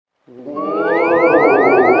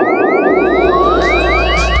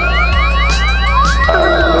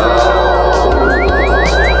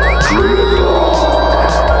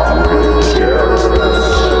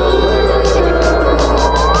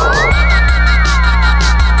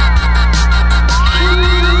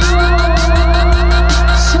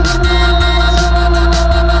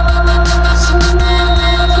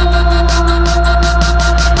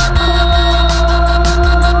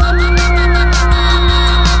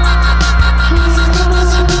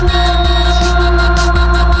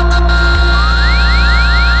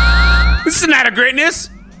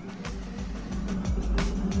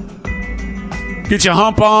Get your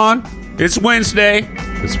hump on. It's Wednesday.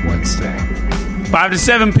 It's Wednesday. 5 to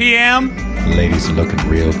 7 p.m. Ladies are looking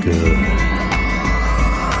real good.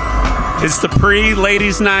 It's the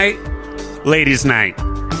pre-ladies night. Ladies night.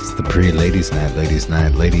 It's the pre-ladies night. Ladies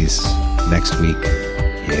night. Ladies next week.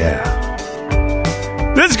 Yeah.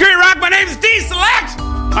 This is Great Rock. My name is D Select.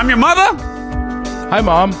 I'm your mother. Hi,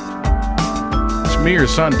 Mom. It's me, your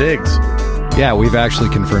son, Diggs. Yeah, we've actually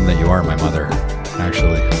confirmed that you are my mother.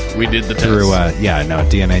 Actually. We did the Through, test.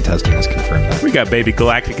 DNA testing has confirmed that. We got Baby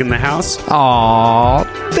Galactic in the house. Aw,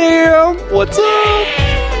 damn. What's up?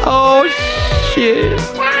 Oh, shit.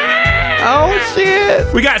 Oh,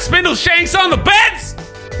 shit. We got Spindle Shanks on the beds.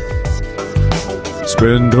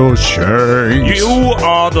 Spindle Shanks. You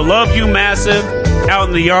are the Love You Massive out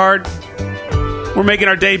in the yard. We're making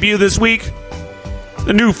our debut this week.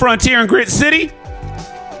 The new frontier in Grit City.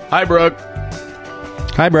 Hi, Brooke.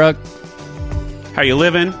 Hi, Brooke. How you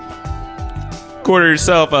living? Order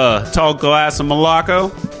yourself a tall glass of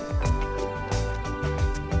Moloko.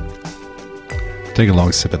 Take a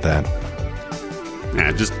long sip at that.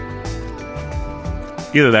 Nah, just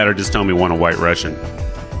either that or just tell me one a White Russian.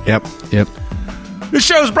 Yep. This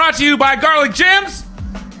show is brought to you by Garlic Gems.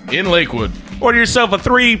 In Lakewood. Order yourself a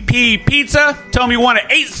 3P pizza. Tell me you want it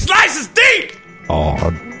 8 slices deep. Oh,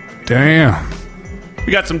 damn.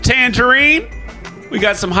 We got some tangerine. We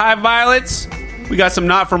got some high violets. We got some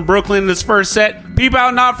Not From Brooklyn in this first set. Peep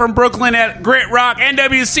out Not From Brooklyn at Grit Rock.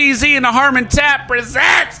 NWCZ and the Harmon Tap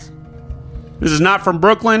presents. This is Not From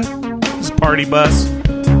Brooklyn. This is Party Bus.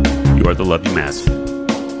 You are the Love You Massive.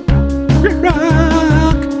 Grit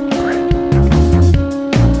Rock.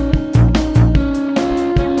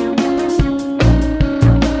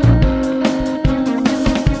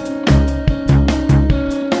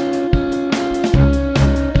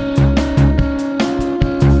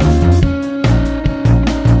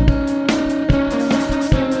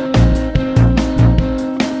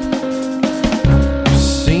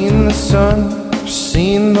 I've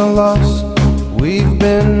seen the loss. We've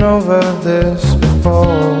been over this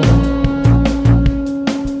before.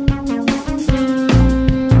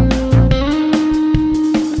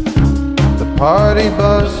 The party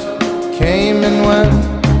bus came and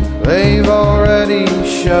went. They've already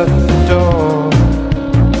shut the door.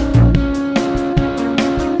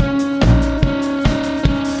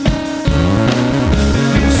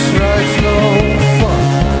 This ride's no fun.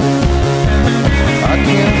 I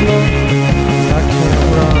can't look. I can't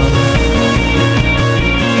run.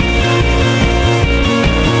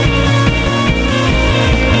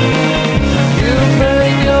 You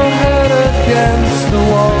bang your head against the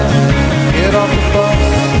wall. Get off the bus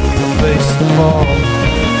and face the ball.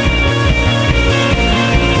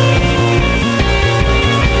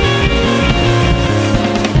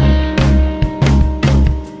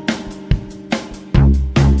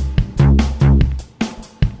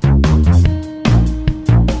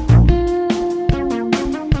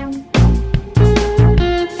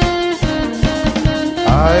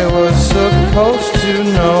 I was supposed to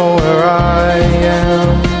know where I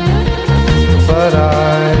am, but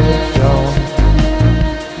I don't.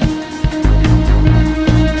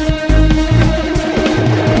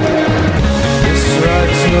 This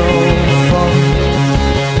ride's no fun.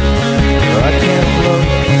 I can't look,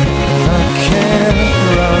 I can't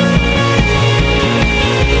run.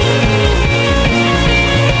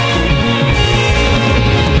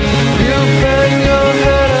 You bang your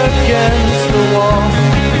head against the wall.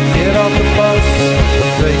 Get off the bus,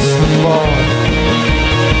 face the ball.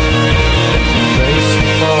 Face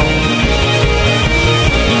the ball.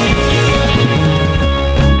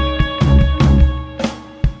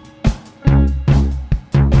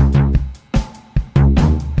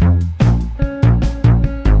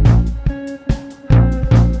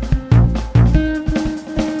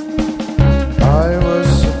 I was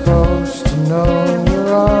supposed to know where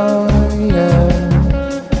I am,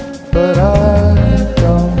 but I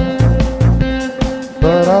don't.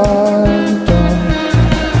 But I don't.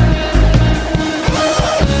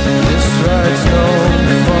 This ride's no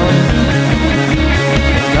fun.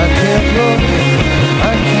 I can't look,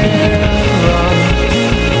 I can't run.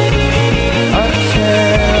 I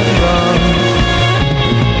can't run.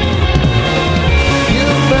 You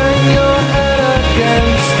bang your head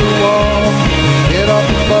against the wall. Get off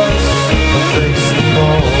the bus and face the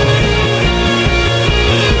ball.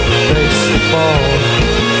 Face the ball.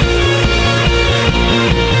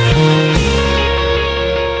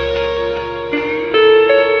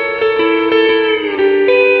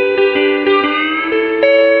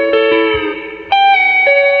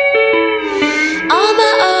 On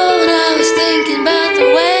my own, I was thinking about the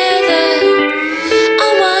weather. I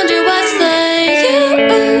wonder what's laying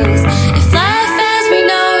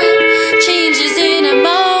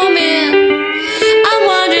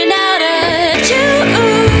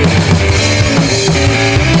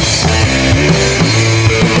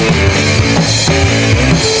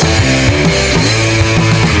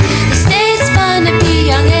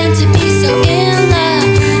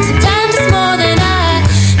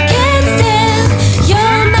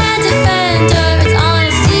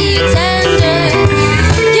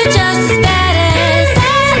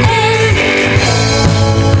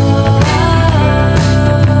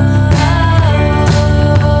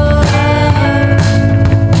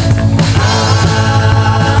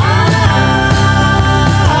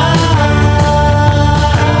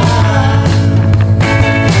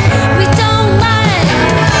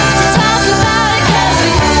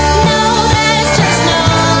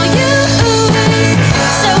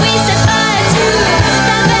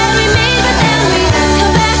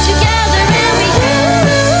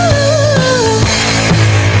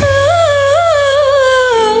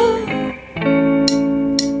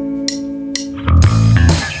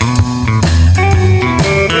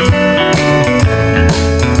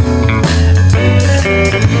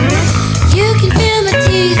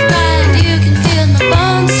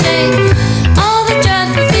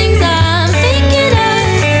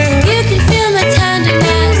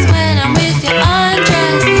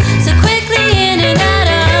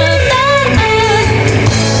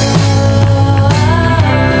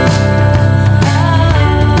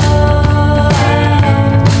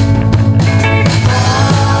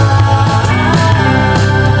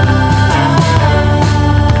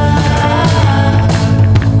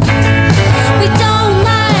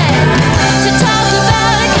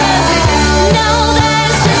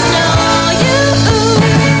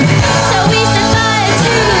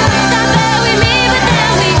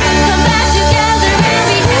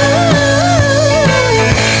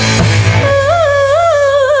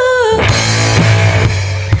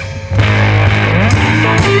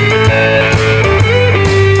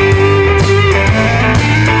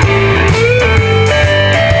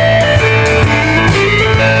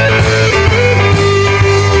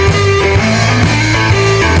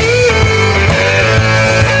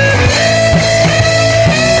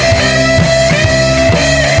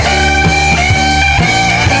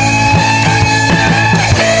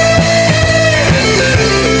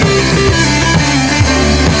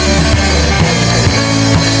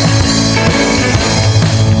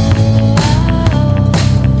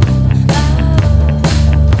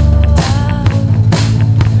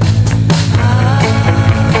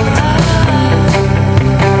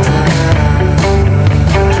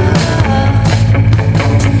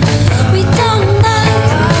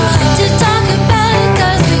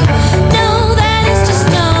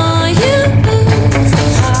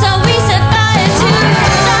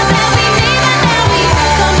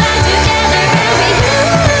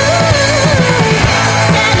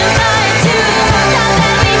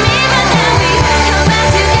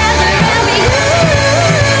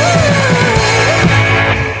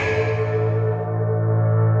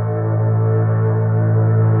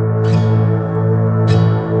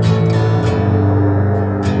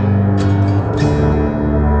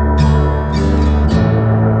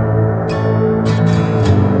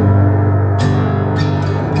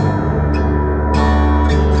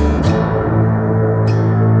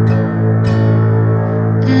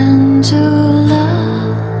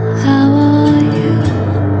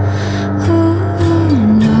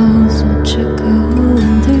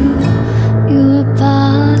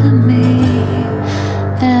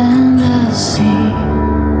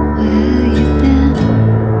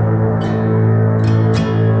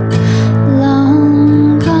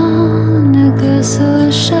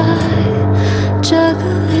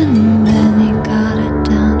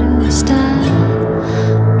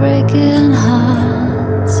breaking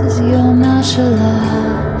hearts is your martial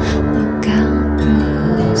law. Look out,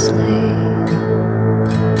 Bruce Lee.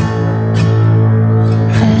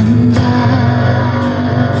 And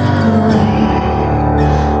I'll wait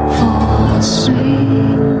for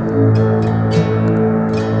spring.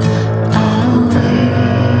 I'll wait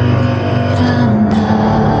another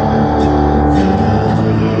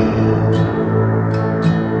year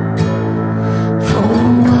for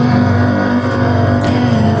whatever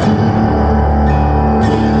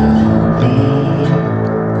will be.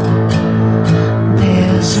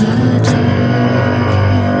 There's a delicate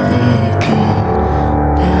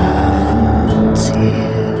balance here.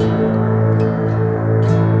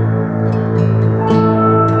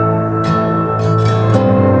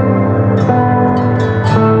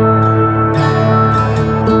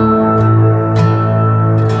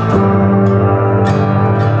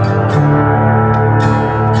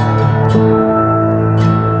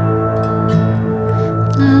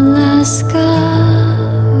 Alaska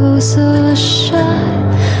was so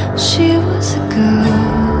shy. She was a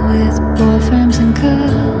girl with boyfriends and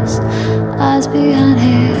curls, eyes behind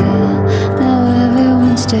hair. Now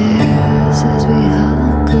everyone stares as we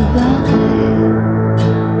hug goodbye.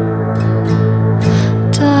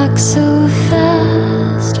 Talk so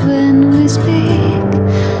fast when we speak.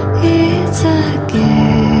 It's a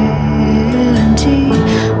guarantee.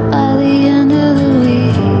 By the end of the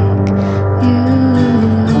week, you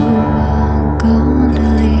are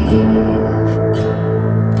gonna leave.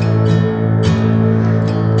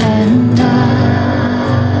 And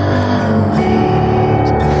I'll wait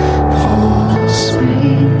for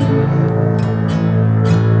spring.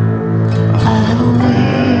 I'll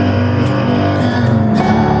wait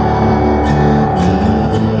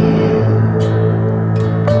another year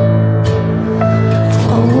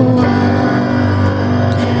for whatever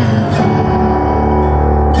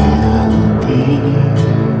will be.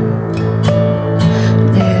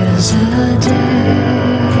 There's a delicate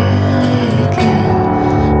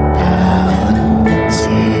balance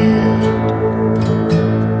here.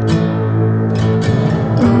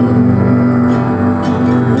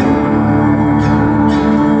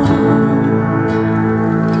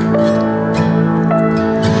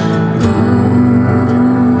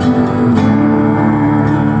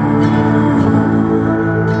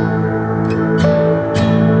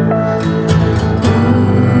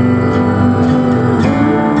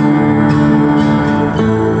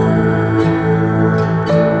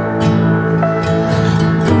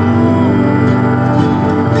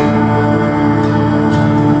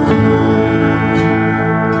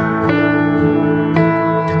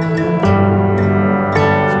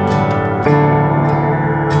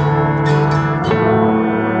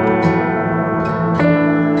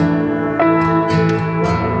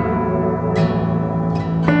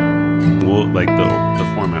 Well, like the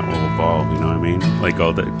format will evolve. You know what I mean? Like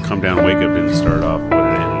all the Come Down, Wake Up didn't start off what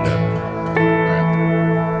it ended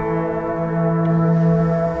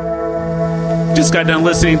up. Just got done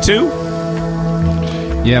listening to.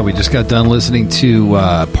 Yeah, we just got done listening to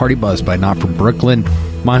Party Bus by Not From Brooklyn.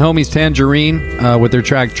 My homies Tangerine with their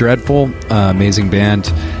track Dreadful, amazing band,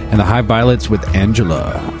 and the High Violets with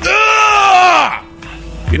Angela.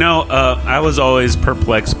 You know, I was always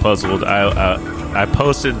perplexed, puzzled. I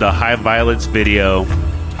posted the High Violets video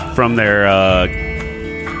from their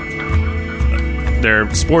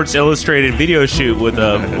Sports Illustrated video shoot with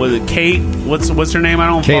Kate. What's her name? I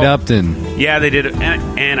don't. Kate Upton. Yeah, they did,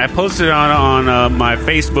 and I posted it on my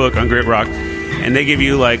Facebook on Grit Rock, and they give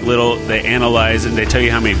you like they analyze and they tell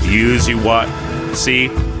you how many views you see.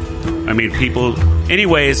 I mean, people.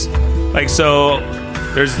 Anyways, like so.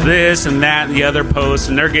 There's this and that and the other posts,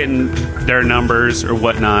 and they're getting their numbers or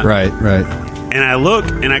whatnot. Right. And I look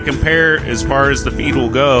and I compare as far as the feed will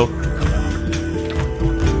go.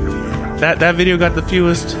 That video got the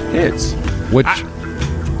fewest hits. Which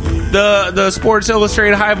the Sports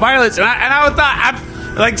Illustrated High Violets, and I thought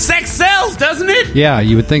like sex sells, doesn't it? Yeah,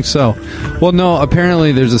 you would think so. Well, no.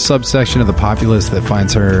 Apparently, there's a subsection of the populace that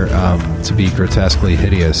finds her to be grotesquely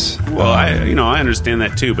hideous. Well, I understand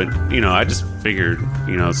that too, but I just figured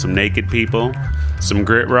some naked people, some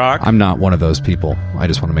grit rock. I'm not one of those people. I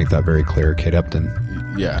just want to make that very clear. Kate Upton.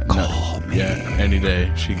 Yeah. Call me. Yeah, any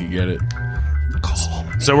day she could get it. Call me.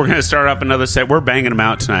 So we're going to start up another set. We're banging them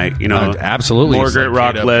out tonight. Absolutely. More grit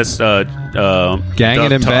rock list.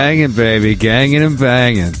 Ganging and banging, baby. Ganging and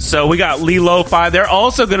banging. So we got Lee Lo-Fi. They're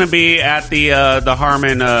also going to be at the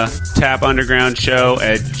Harmon Tap Underground show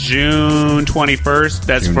at June 21st.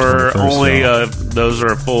 That's June for 21st, only those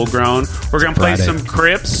are full grown. We're going to play some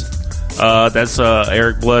Crips. That's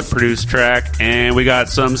Eric Blood produced track. And we got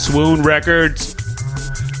some Swoon Records.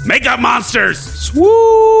 Makeup Monsters.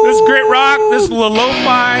 Swoo! This is Grit Rock. This is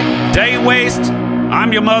Lo-Fi. Day Waste.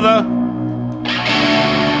 I'm your mother.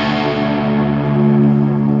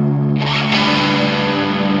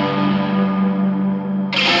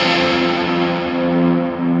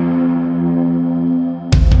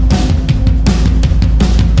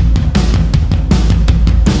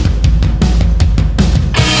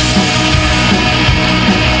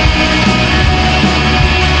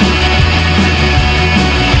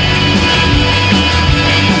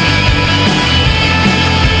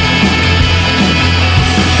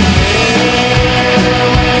 Hey,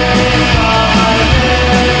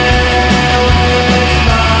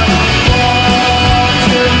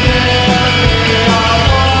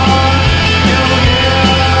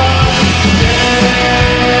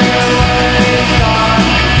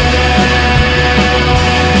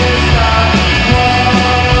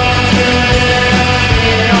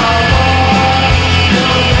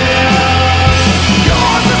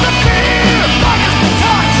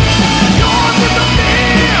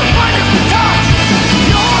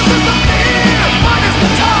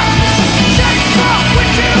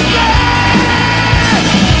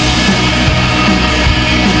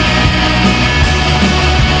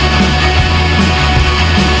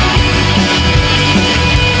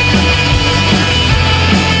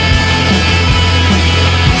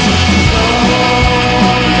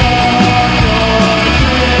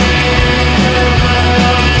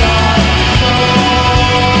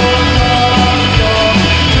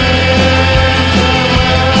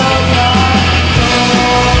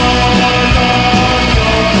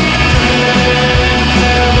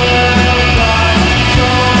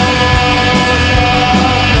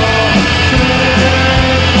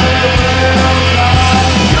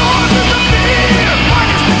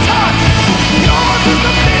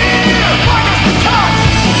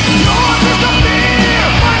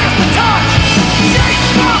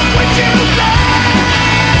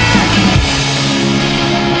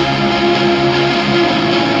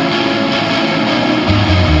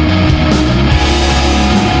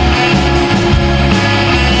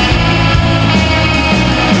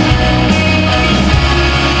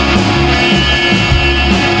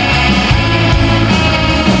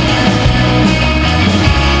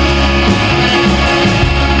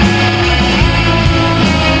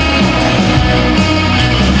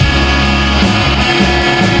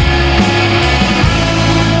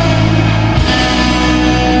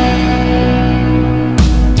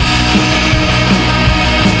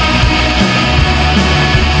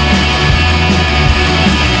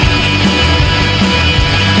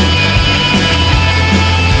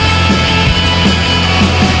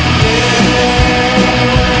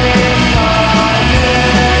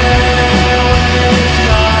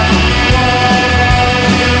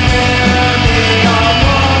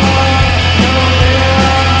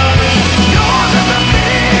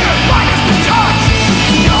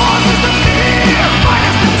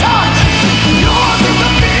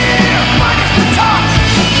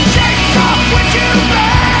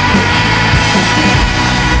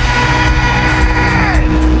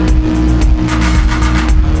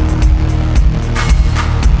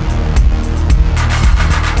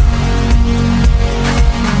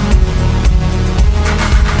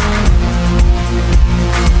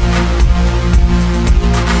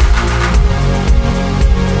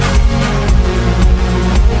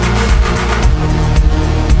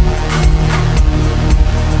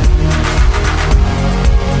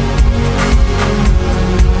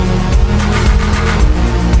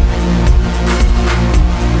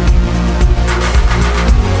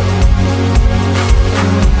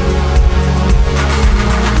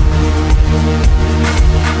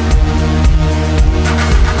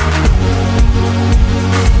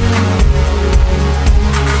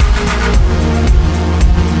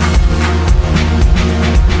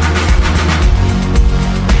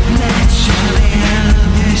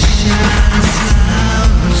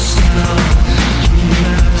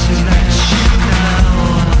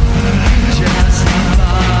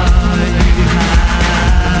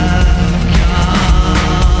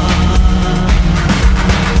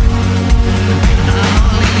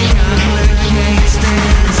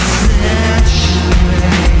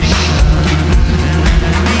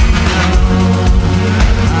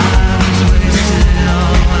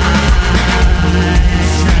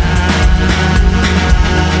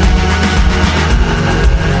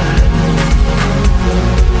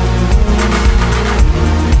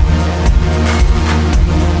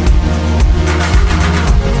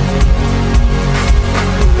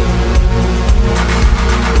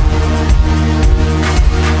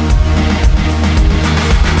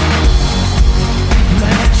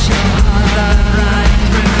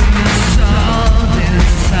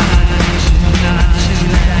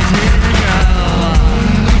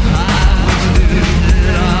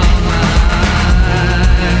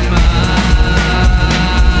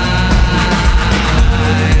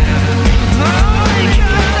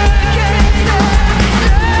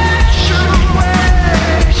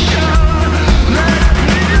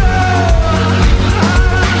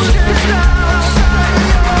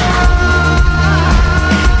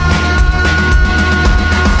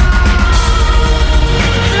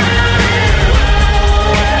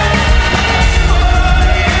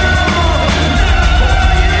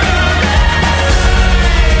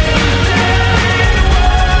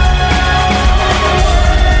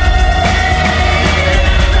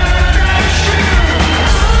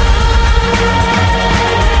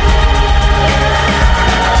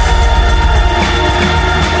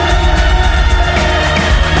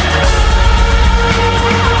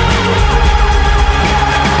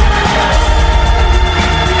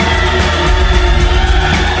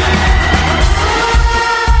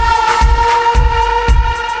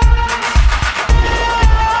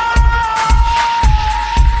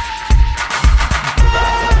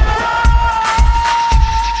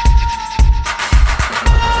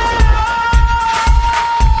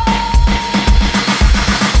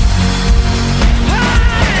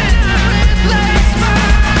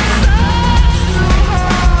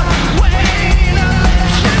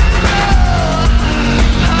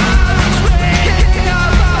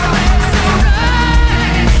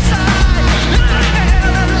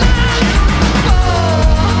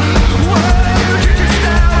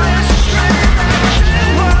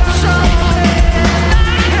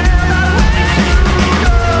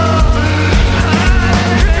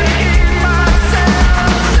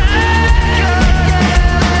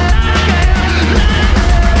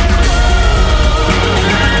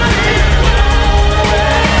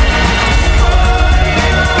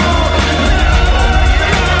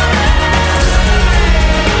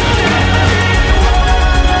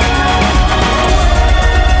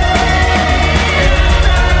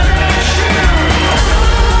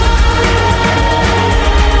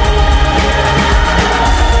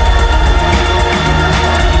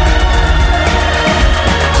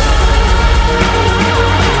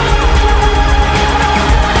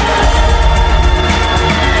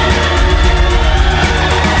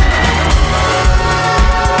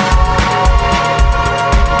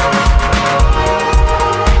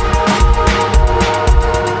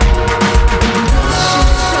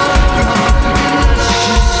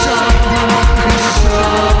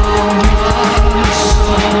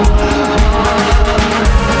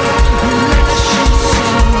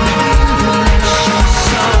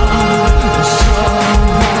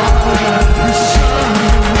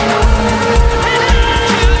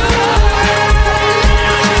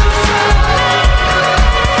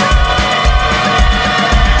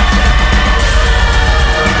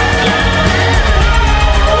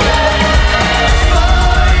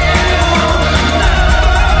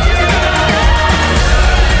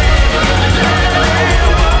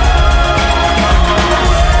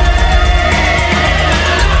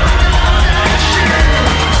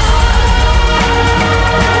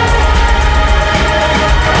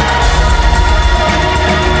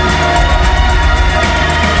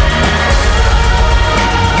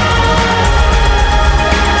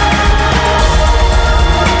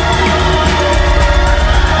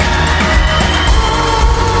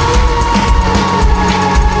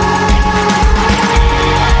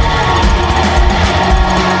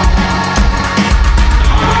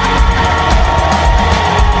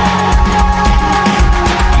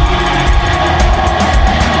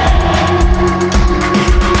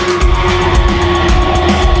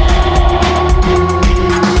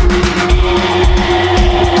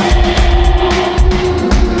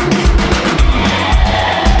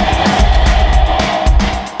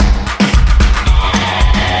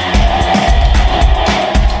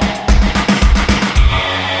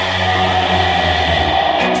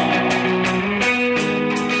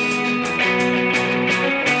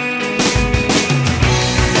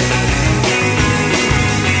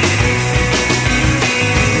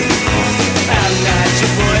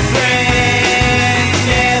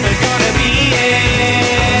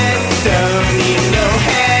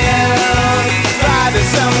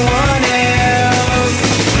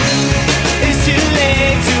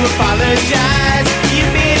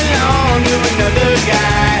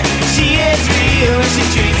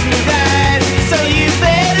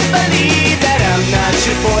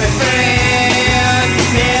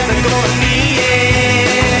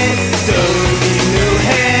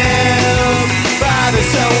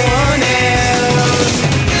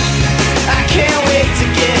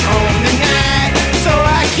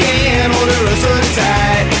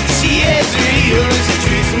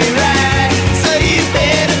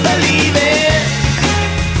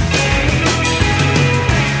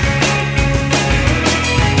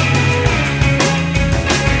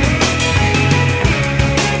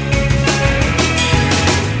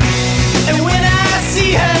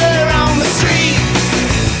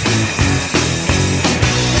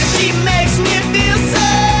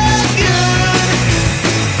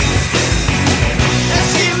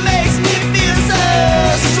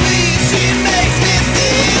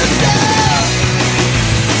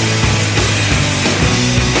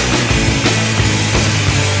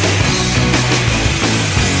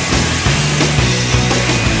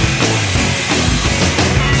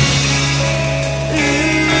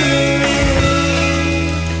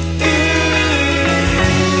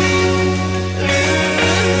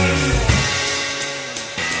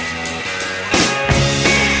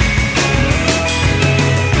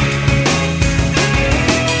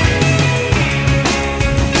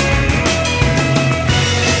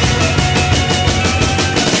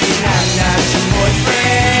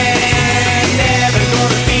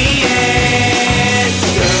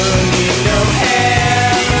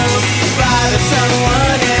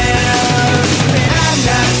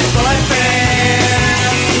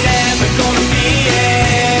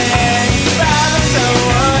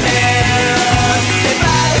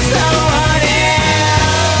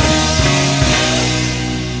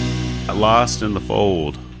 Lost in the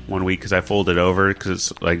Fold one week because I folded over because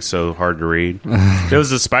it's like so hard to read. It was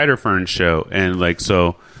the Spider Fern show, and like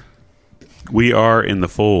so, we are in the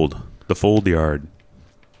fold yard.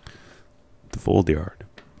 The fold yard.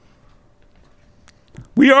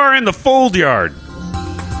 We are in the fold yard.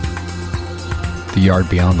 The yard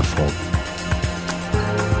beyond the fold.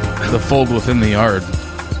 The fold within the yard.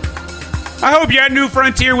 I hope you're at New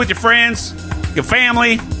Frontier with your friends, your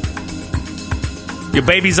family, your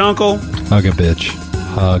baby's uncle. Hug a bitch.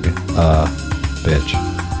 Hug a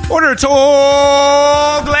bitch. Order a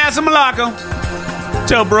tall glass of Malacca.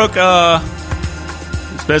 Tell Brooke,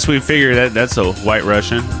 it's best we figure that that's a white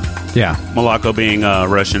Russian. Yeah. Malacca being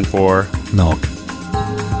Russian for Milk.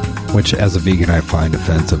 Which, as a vegan, I find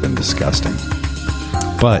offensive and disgusting.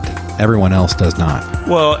 But everyone else does not.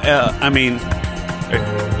 Well, I mean,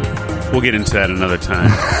 we'll get into that another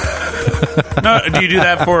time. No, do you do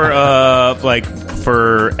that for like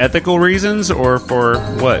for ethical reasons or for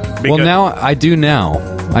what? Well, now I do. Now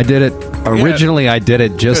I did it. Originally, I did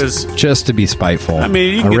it just to be spiteful. I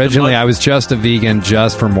mean, you can originally I was just a vegan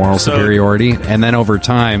just for moral superiority, and then over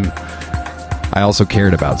time, I also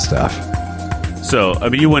cared about stuff. So, I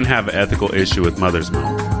mean, you wouldn't have an ethical issue with mother's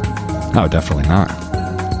milk. No, definitely not.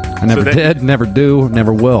 I never did, never do,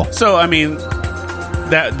 never will. So, I mean,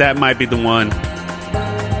 that might be the one.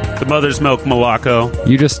 The mother's milk Malacca.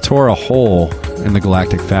 You just tore a hole in the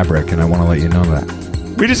galactic fabric, and I want to let you know that.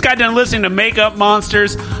 We just got done listening to Makeup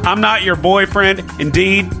Monsters. I'm not your boyfriend.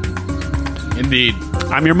 Indeed.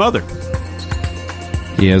 I'm your mother.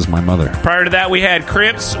 He is my mother. Prior to that, we had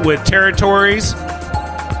Crips with Territories.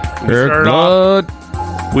 We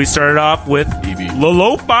started off with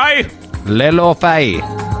Lo-Fi.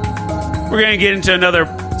 We're going to get into another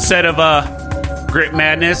set of Grit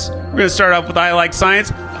Madness. We're going to start off with I Like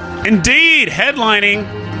Science. Indeed, headlining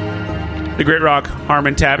the Grit Rock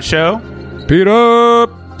Harmon Tap Show. Beat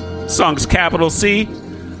up. Song's capital C.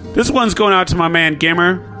 This one's going out to my man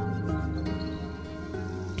Gimmer.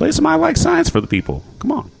 Play some I Like Science for the people.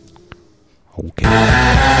 Come on. Okay.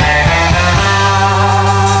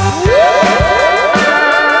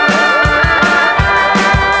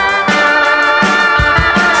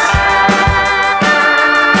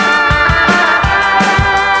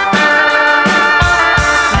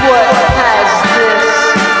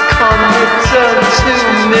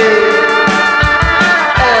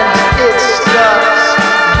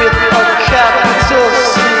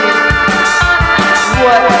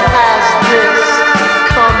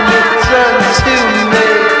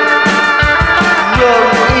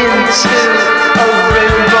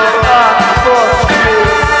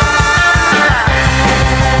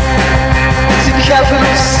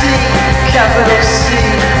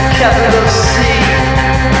 Capital C.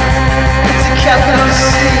 It's a capital C,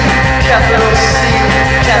 capital C,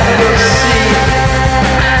 capital C.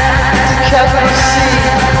 It's a capital C,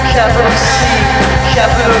 capital C,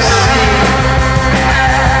 capital C.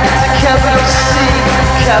 It's a capital C,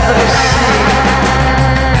 capital C.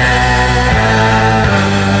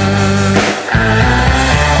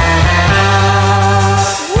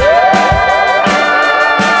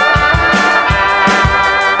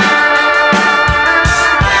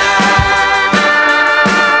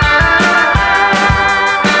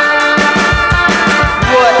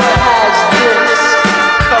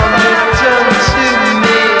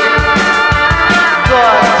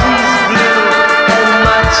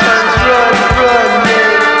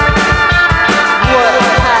 What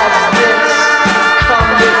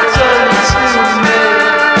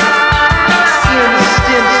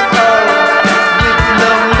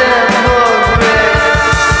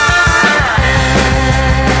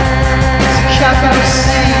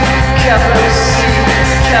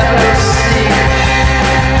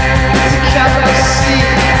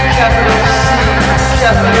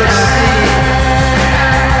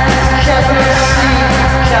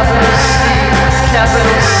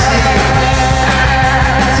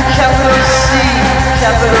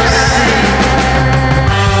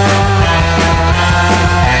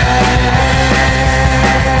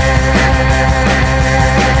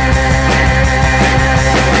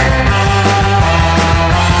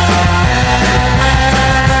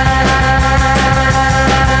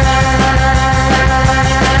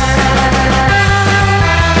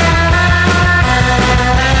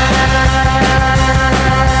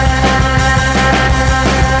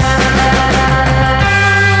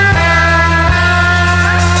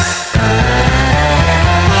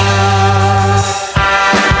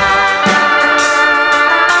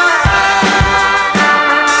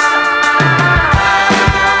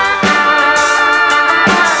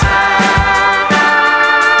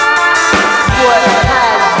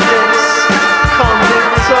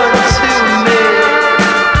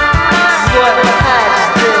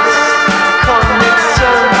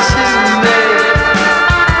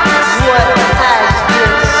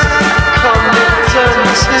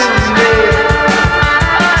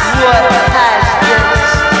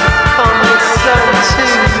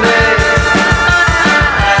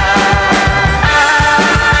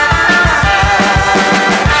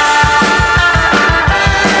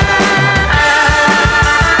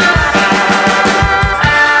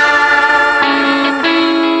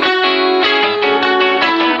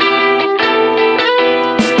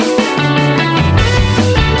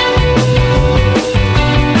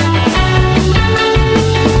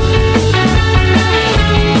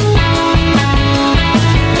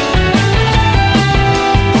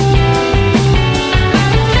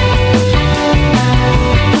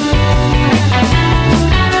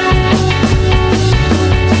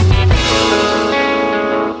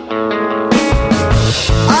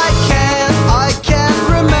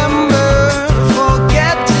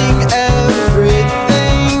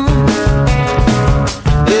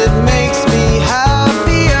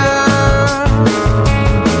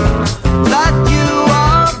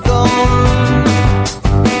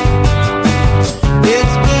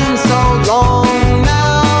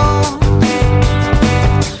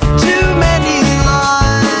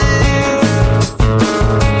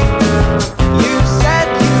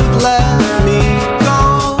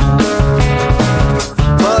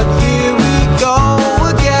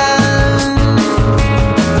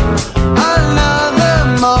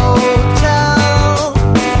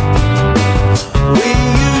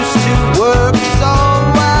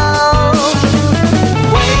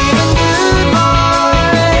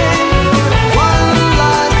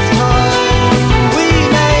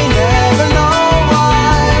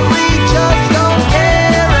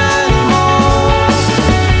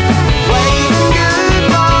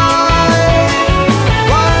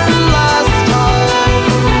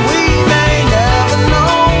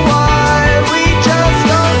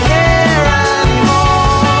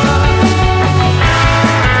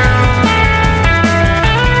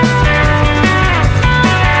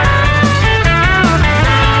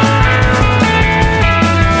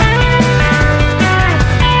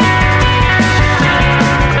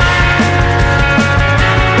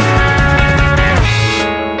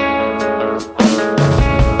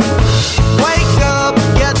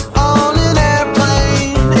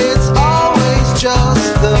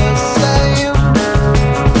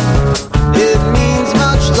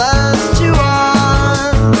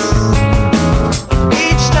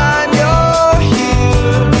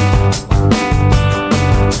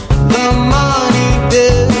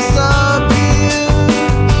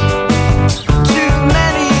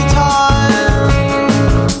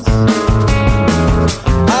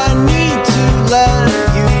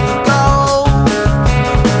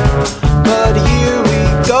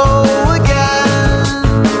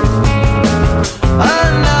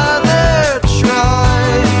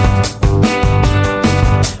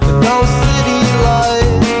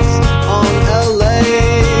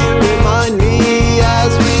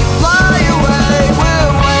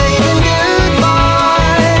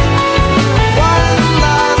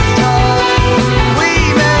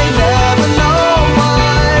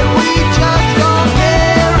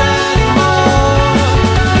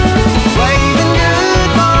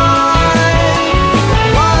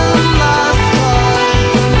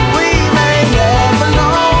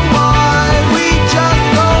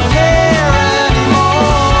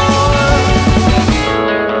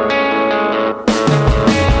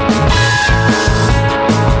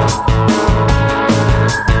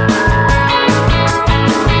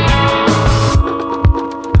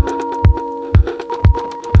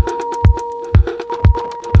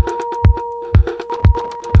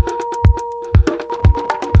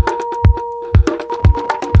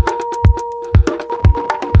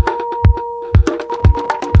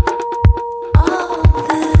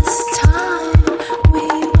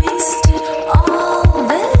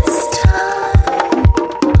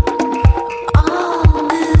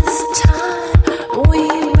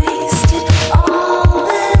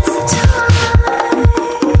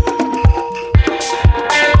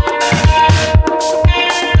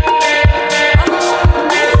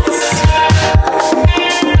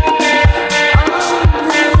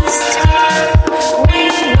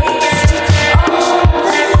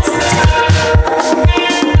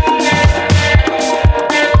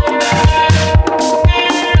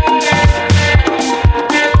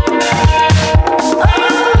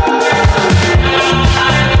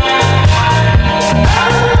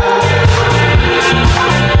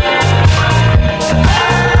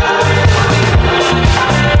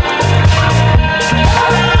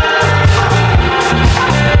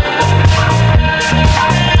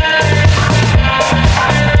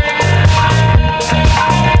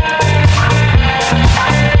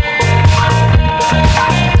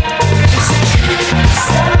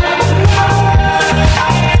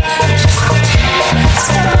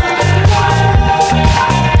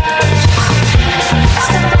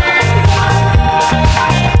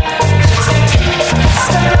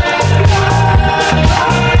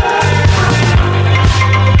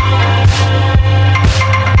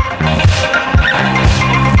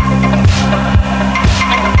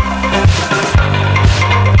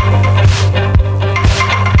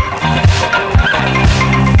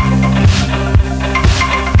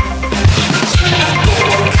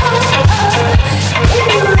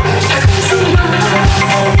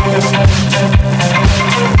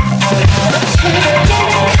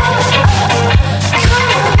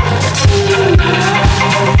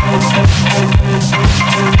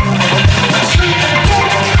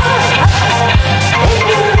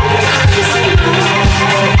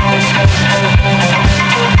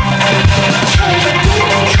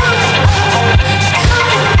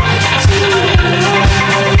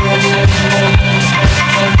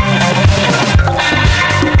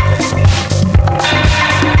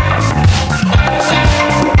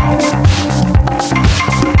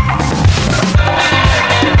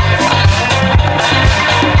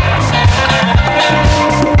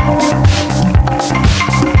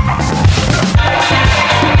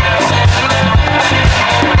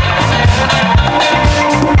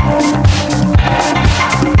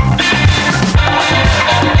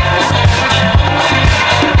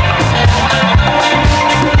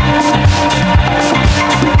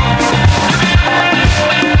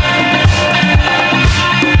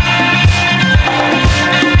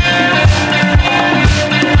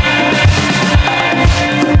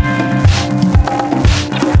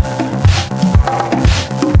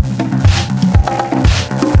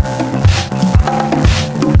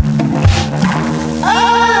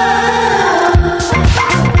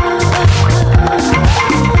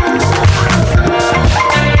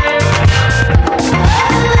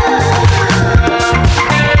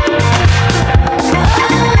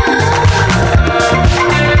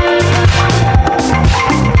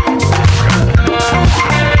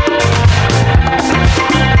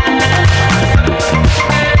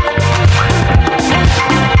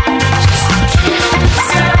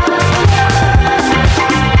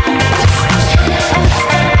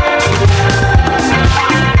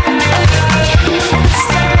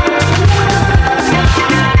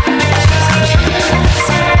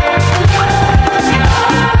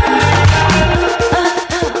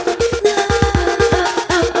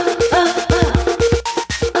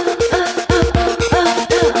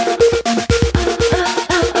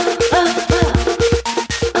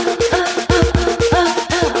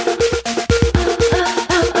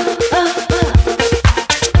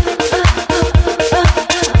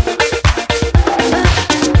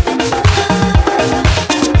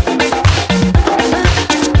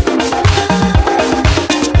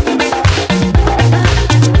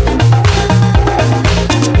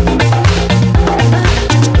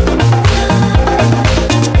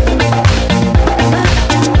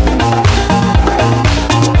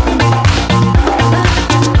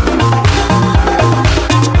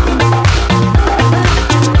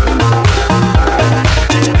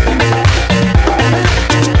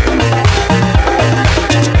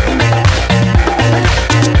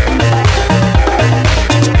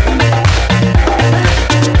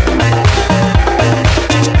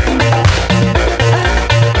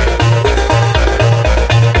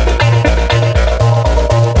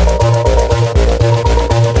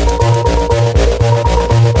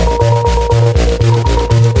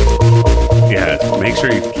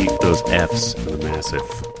sure you keep those F's in the massive.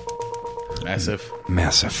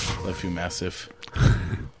 Massive. Love you, massive.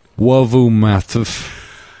 Wovu massive.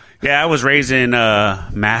 Yeah, I was raised in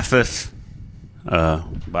Mathis,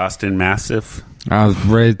 Boston, Massive. I was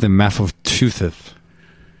raised in Massachusetts.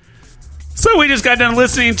 So we just got done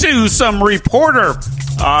listening to some Reporter,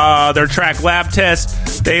 their track Lab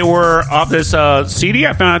Test. They were off this CD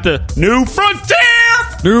I found at the New Frontier.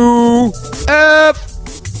 New F.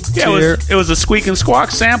 Yeah, it was a Squeak and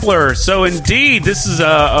Squawk sampler. So indeed, this is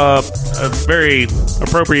a very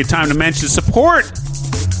appropriate time to mention support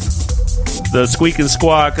the Squeak and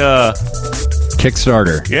Squawk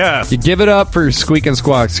Kickstarter. Yeah. You give it up for Squeak and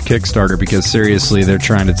Squawk's Kickstarter because seriously, they're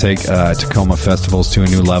trying to take Tacoma festivals to a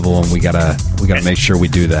new level, and we gotta make sure we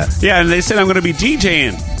do that. Yeah, and they said I'm going to be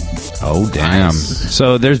DJing. Oh damn! Nice.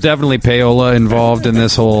 So there's definitely payola involved in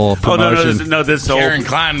this whole promotion. This whole Karen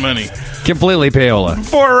Klein money. Completely payola.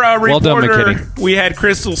 For Reporter, well done, McKinney. We had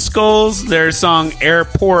Crystal Skulls, their song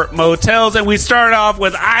Airport Motels, and we started off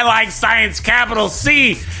with I Like Science, capital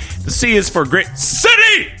C. The C is for Grit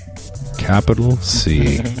City. Capital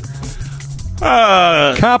C.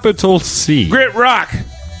 Capital C. Grit Rock,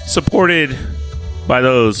 supported by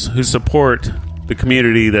those who support the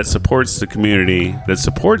community that supports the community that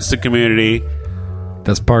supports the community.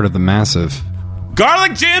 That's part of the massive.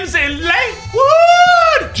 Garlic Gems in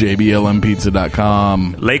Lakewood.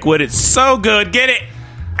 JBLMPizza.com. Lakewood, it's so good. Get it.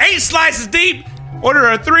 8 slices deep. Order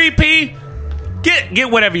a 3P.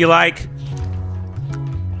 Get whatever you like.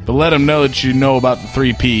 But let them know that you know about the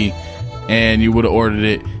 3P and you would have ordered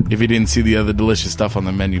it if you didn't see the other delicious stuff on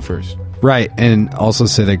the menu first. Right, and also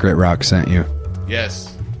say that Grit Rock sent you. Yes.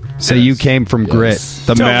 Say you came from Grit.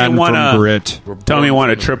 The man from Grit. Tell me you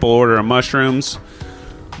want a triple order of mushrooms.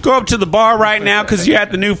 Go up to the bar right now because you're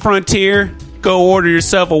at the New Frontier. Go order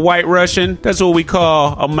yourself a White Russian. That's what we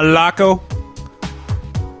call a Malacco.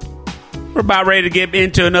 We're about ready to get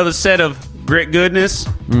into another set of Grit goodness.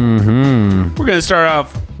 Mm-hmm. We're going to start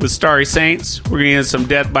off with Starry Saints. We're going to get some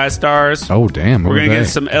Death by Stars. Oh, damn. We're going to get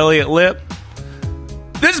some Elliot Lip.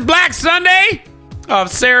 This is Black Sunday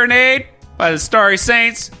of Serenade by the Starry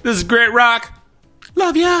Saints. This is Grit Rock.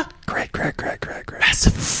 Love ya. Grit.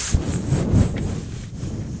 Massive.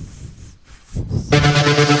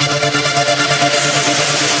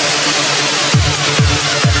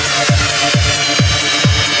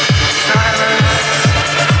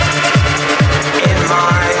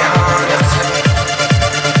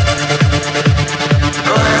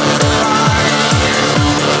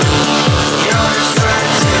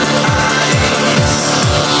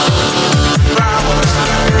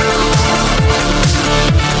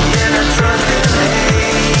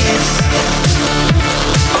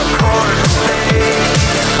 Of course,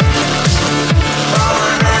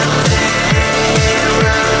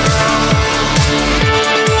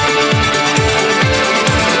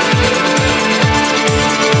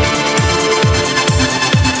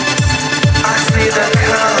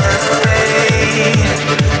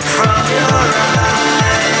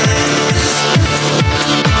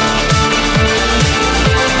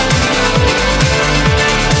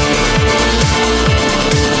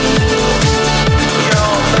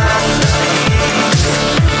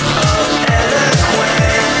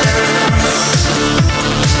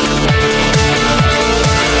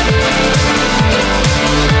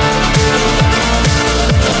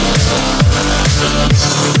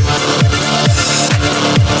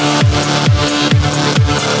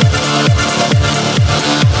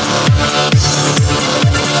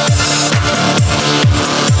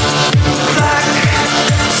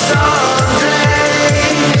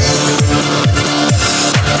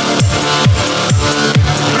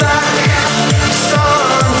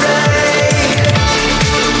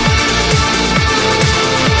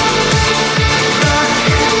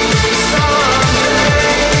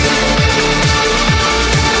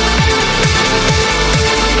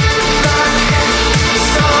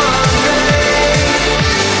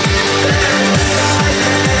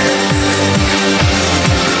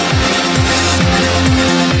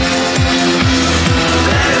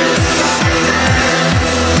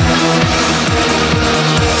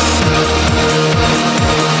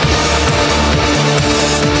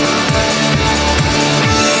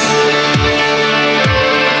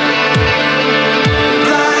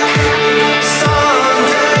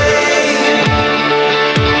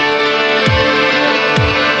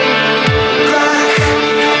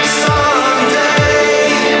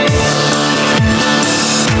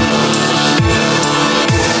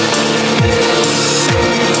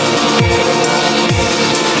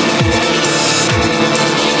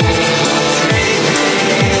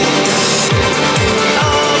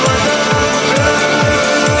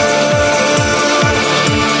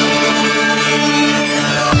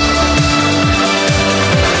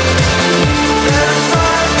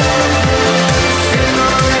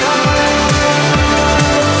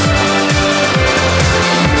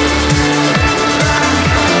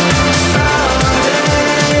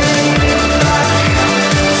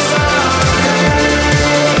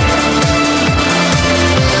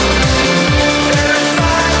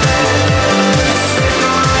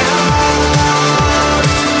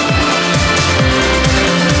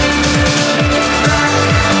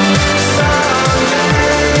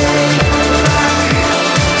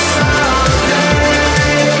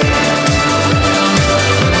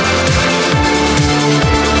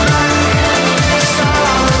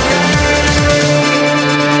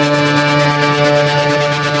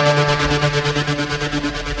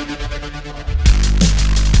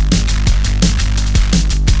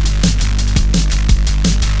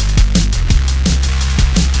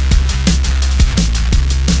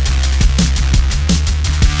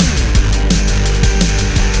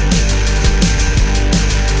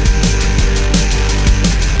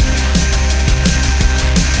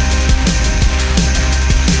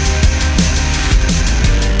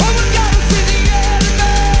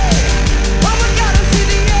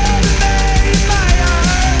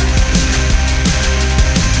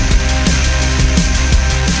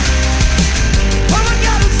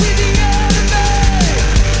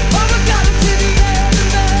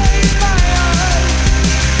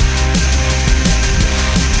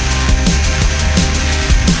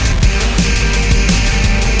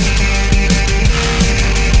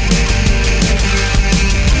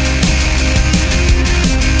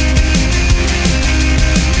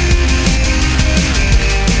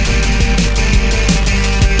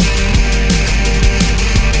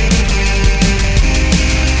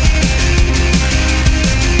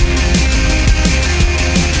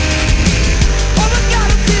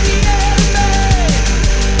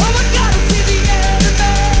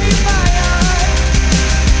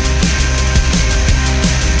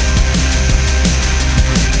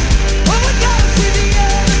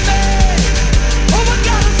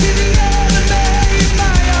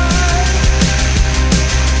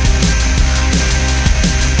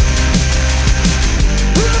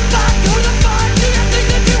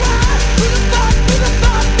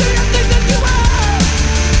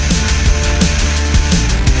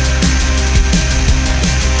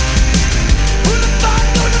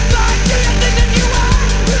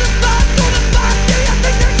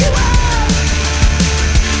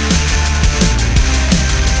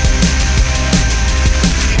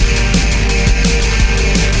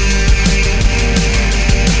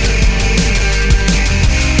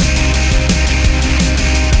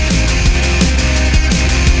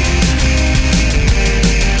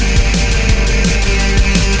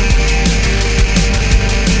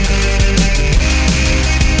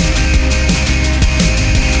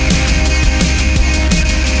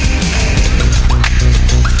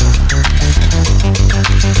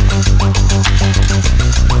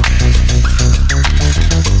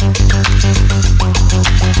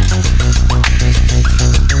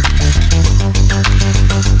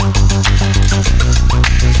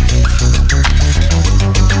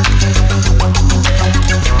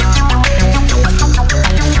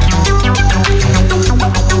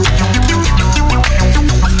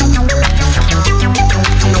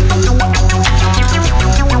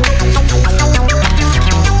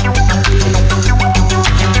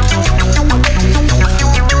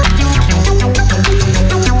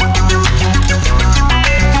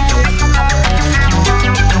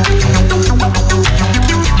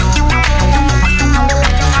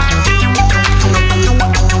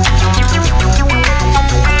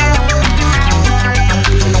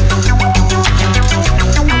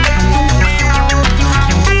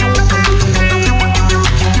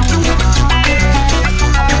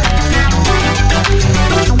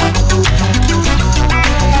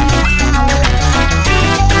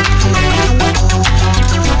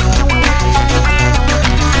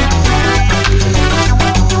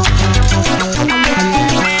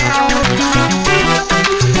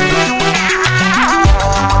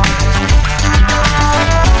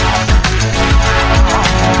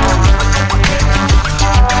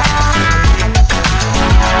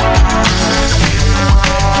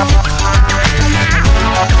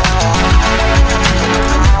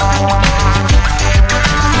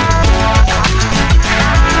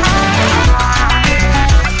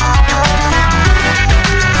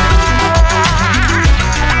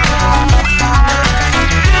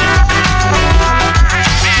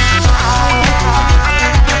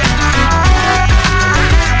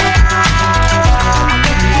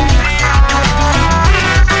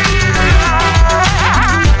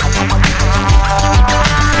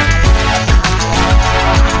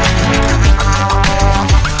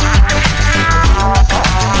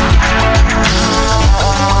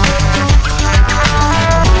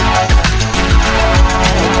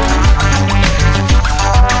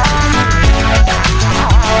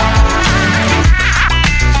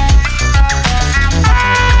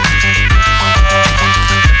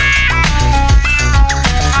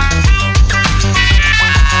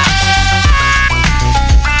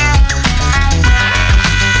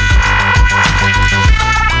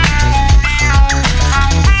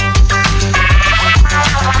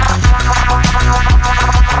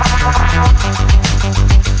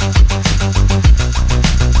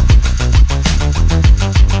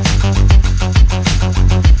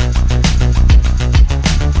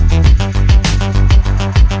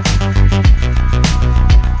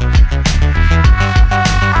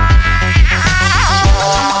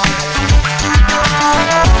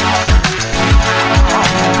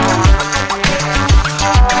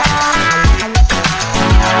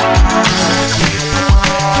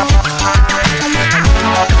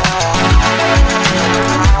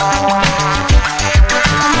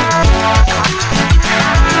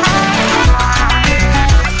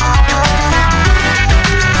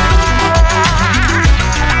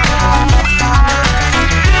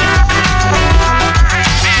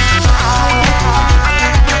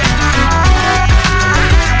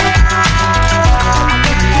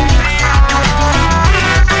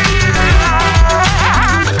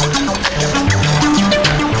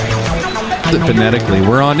 phonetically.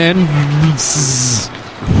 We're on nbs.com.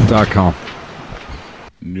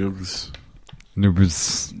 Nugs.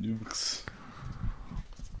 Nubs.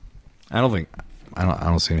 I don't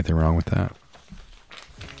see anything wrong with that.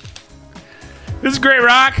 This is Great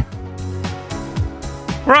Rock.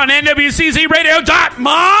 We're on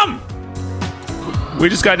NWCZRadio.mom. We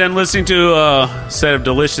just got done listening to a set of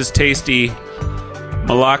delicious, tasty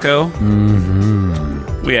Malaco.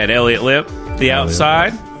 Mm-hmm. We had Elliot Lip, The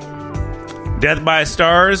Outside, Death by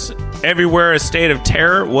Stars, Everywhere a State of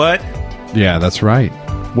Terror. What? Yeah, that's right.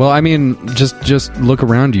 Well, I mean, just look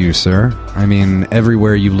around you, sir. I mean,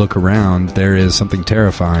 everywhere you look around, there is something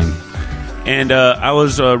terrifying. And I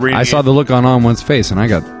was reading... I saw the look on one's face, and I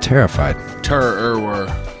got terrified.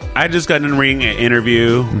 I just got done reading an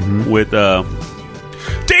interview with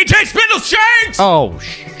DJ Spindle Shanks! Oh,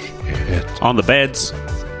 shit. On the beds.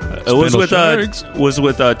 It was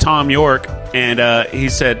with Tom York, and he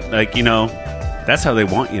said, like, you know, that's how they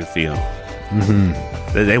want you to feel. Mm-hmm.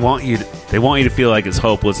 They want you to feel like it's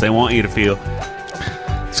hopeless. They want you to feel...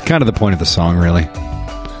 It's kind of the point of the song, really.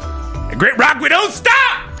 Great Rock, we don't stop!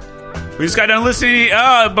 We just got done listening.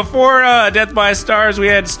 Before Death by Stars, we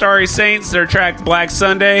had Starry Saints, their track Black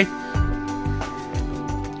Sunday.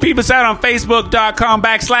 Peep us out on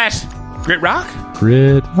Facebook.com/Grit Rock.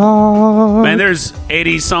 Grit Rock. Man, there's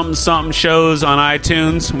 80-something shows on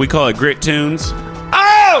iTunes. We call it Grit Tunes.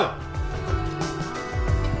 Oh!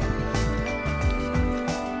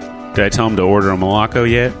 Did I tell him to order a Malaco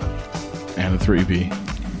yet? And a 3P.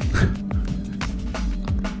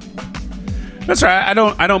 That's right. I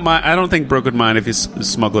don't mind. I don't think Brooke would mind if you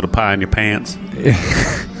smuggled a pie in your pants.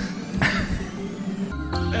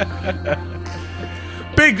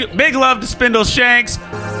 Big love to Spindle Shanks.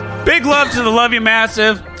 Big love to the Love You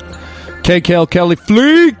Massive. KKL Kelly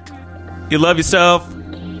Fleek. You love yourself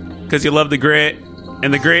because you love the grit,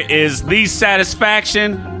 and the grit is the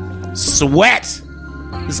satisfaction. Sweat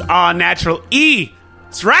is all natural E.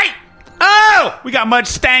 That's right. Oh, we got much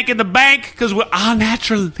stank in the bank because we're all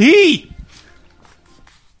natural E.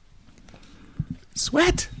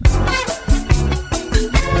 Sweat.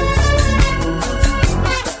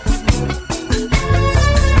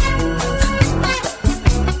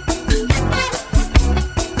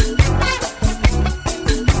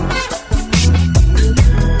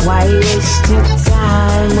 Why waste your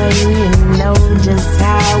time when you know just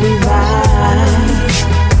how we vibe?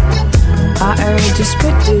 Our urges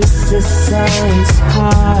produce a sense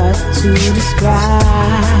hard to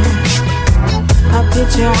describe. I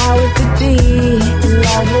picture how it could be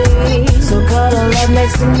lovely. So cuddle up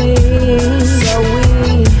next to me. So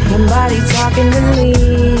we embody talking to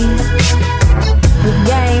leave. We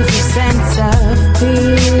gain some sense of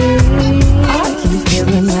peace. Are you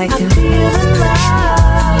feeling like I'm feeling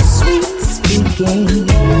love? Sweet speaking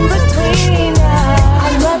in between us. I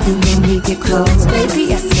love you when we get close.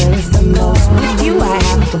 Baby, I said it's the most. With you I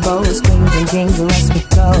have the bows. Queens and kings, the rest with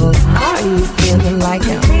those. Are you feeling like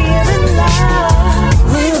I'm feeling love?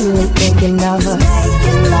 Really thinking of us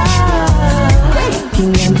making love,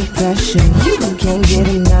 breaking under pressure. You can't get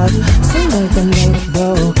enough. Sooner than later,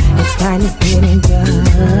 though, it's kind of getting done.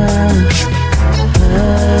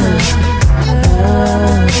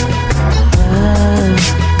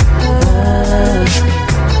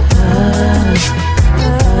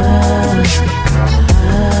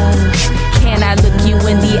 Can I look you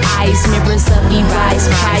in the eyes? Mirrors of me rise,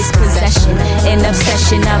 prized possession, an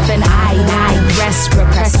obsession of an I digress,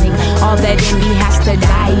 repressing all that in me has to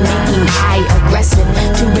die, making I aggressive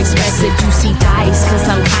to express the juicy thighs, cause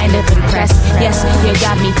I'm kind of impressed. Yes, you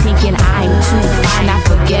got me thinking I'm too fine. I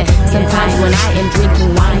forget sometimes when I am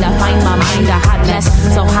drinking wine, I find my mind a hot mess,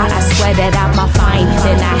 so hot I sweated out my fine.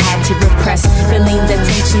 Then I had to repress, feeling the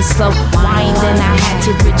tension slow wine. Then I had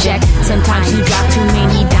to reject. Sometimes you drop too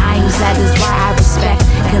many dimes, that is why I respect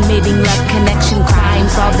committing love connection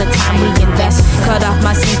crimes. All the time we invest, cut off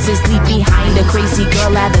my senses, leave behind a crazy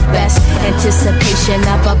girl at the best. Anticipation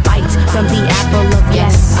of a bite from the apple of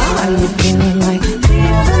yes. Are you feeling like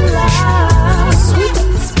feeling love? Sweet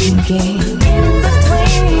speaking in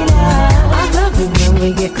between us. I love it when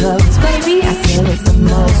we get close, baby. I said it's the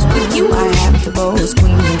most. With you I have the bows,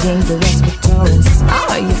 queens and kings, the rest with toes.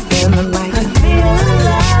 Are you feeling like I'm feeling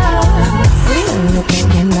love? Really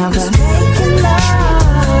thinking of us making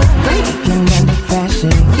love, breaking under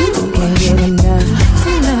pressure. You can't get enough.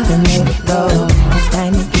 Sooner than later, though, it's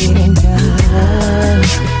time to get in done.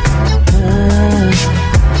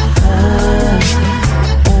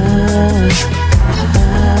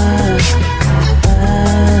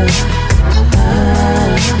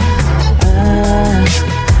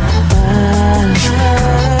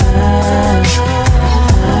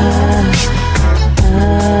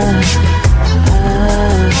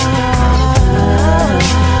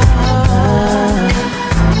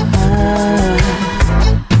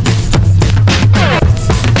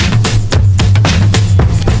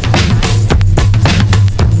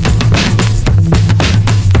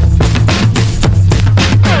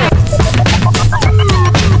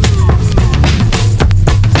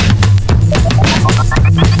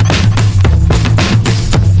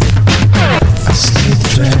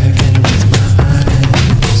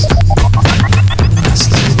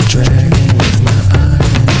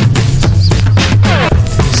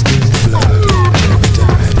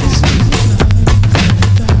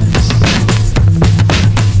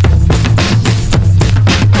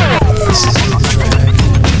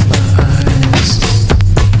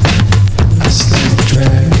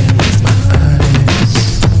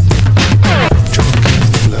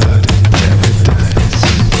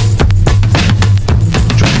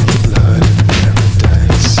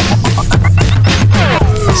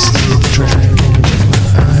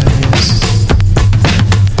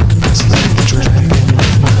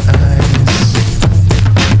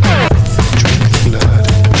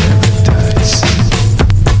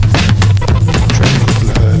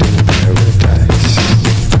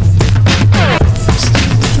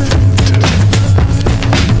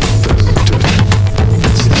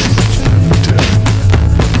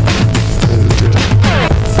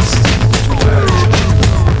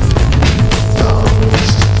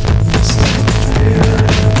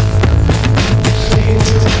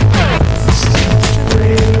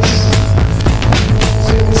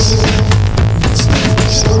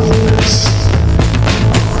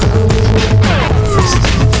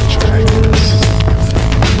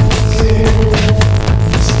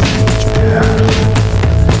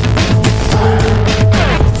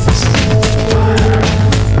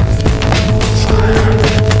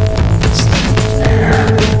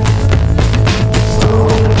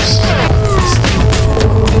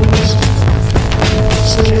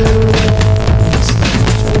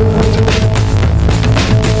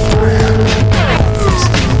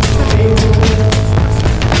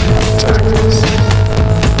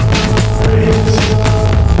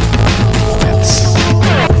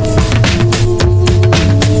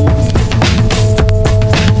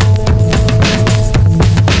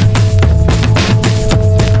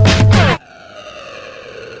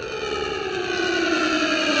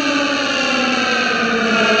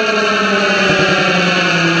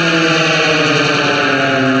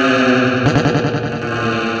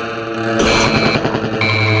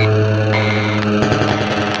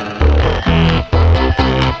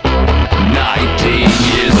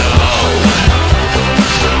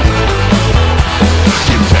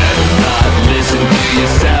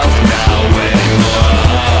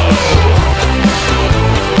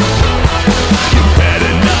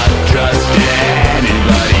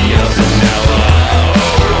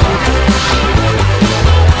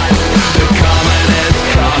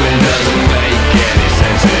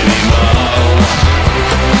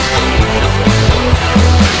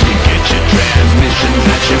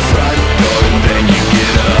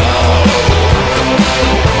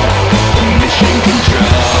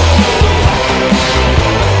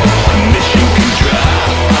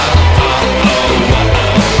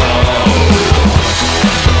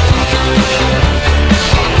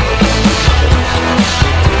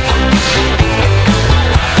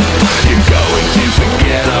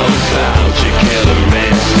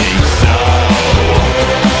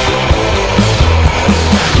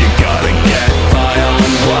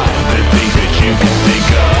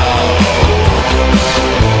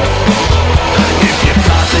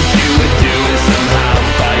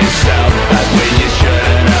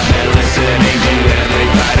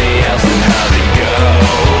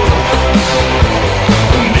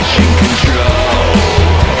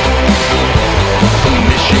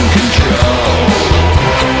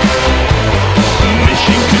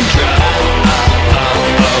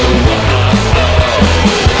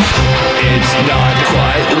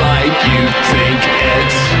 you think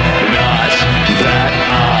it's not that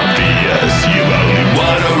obvious. You only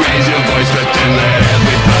wanna raise your voice, but then let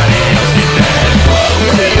everybody else get that.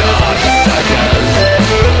 Blow me off,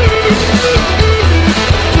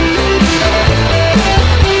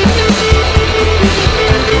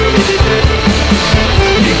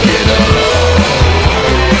 you get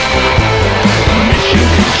mission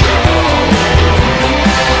control.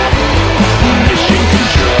 Mission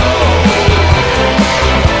control.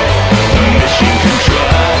 Mission control.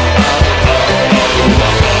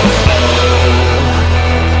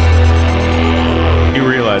 You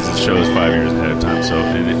realize the show is 5 years ahead of time, so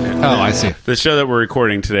I see. the show that we're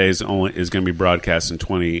recording today is going to be broadcast in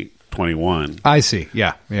 2021. I see.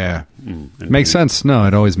 Yeah. Makes sense. No,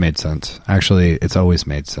 it always made sense. Actually, it's always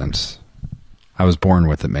made sense. I was born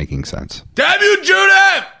with it making sense. Damn you,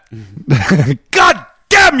 Judith! God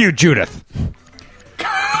damn you, Judith!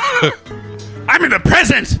 I'm in the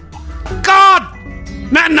present. God,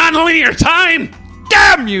 not non-linear time.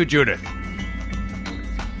 Damn you, Judith!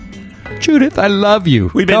 Judith, I love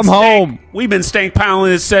you. We've been Come home. We've been stank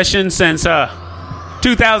piling this session since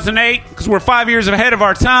 2008 because we're 5 years ahead of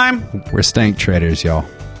our time. We're stank traders, y'all.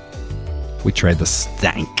 We trade the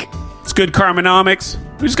stank. It's good Carmonomics.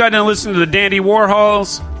 We just got done listening to the Dandy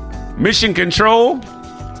Warhols, Mission Control.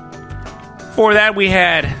 Before that, we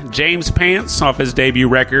had James Pants off his debut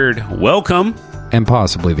record, Welcome. And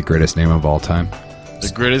possibly the greatest name of all time.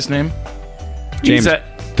 The greatest name? He's James,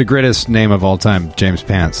 the greatest name of all time, James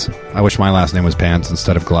Pants. I wish my last name was Pants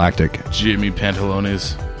instead of Galactic. Jimmy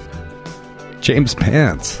Pantalones. James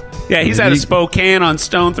Pants. Yeah, he's out of Spokane on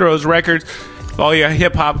Stone Throws Records. All you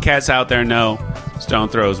hip-hop cats out there know Stone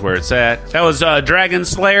Throws where it's at. That was Dragon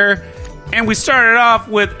Slayer. And we started off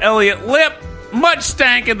with Elliot Lip, Much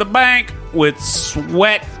Stank in the Bank with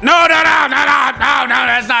Sweat. No,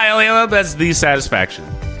 that's not Elliot Lip. That's The Satisfaction.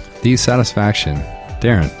 The Satisfaction.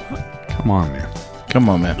 Darren, come on, man. Come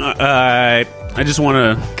on, man. I just want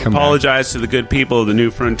to Come apologize to the good people of the New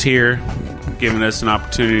Frontier, giving us an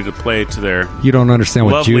opportunity to play to their You don't understand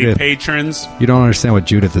what lovely Judith. patrons. You don't understand what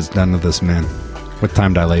Judith has done to this man with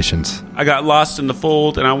time dilations. I got lost in the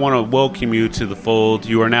fold, and I want to welcome you to the fold.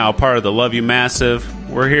 You are now a part of the Love You Massive.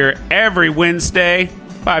 We're here every Wednesday,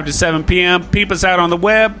 5 to 7 p.m. Peep us out on the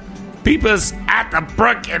web. Peep us at the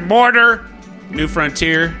Brick and Mortar, New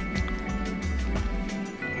Frontier.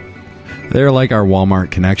 They're like our Walmart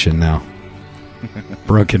connection now.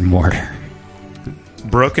 Brick and mortar.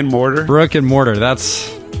 Brook and Mortar. Brick and mortar. That's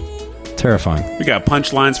terrifying. We got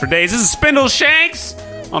punchlines for days. This is Spindle Shanks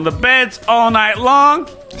on the beds all night long.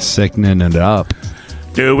 Sickening it up.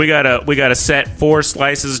 Dude, we got a set 4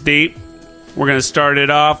 slices deep. We're gonna start it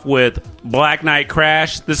off with Black Knight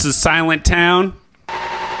Crash. This is Silent Town. We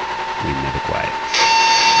never quiet.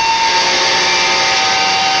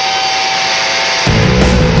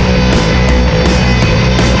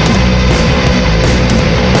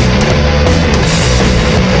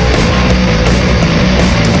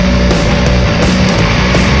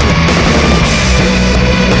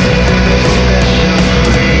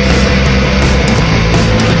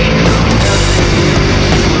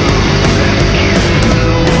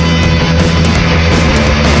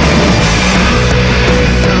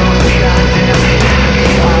 So goddamn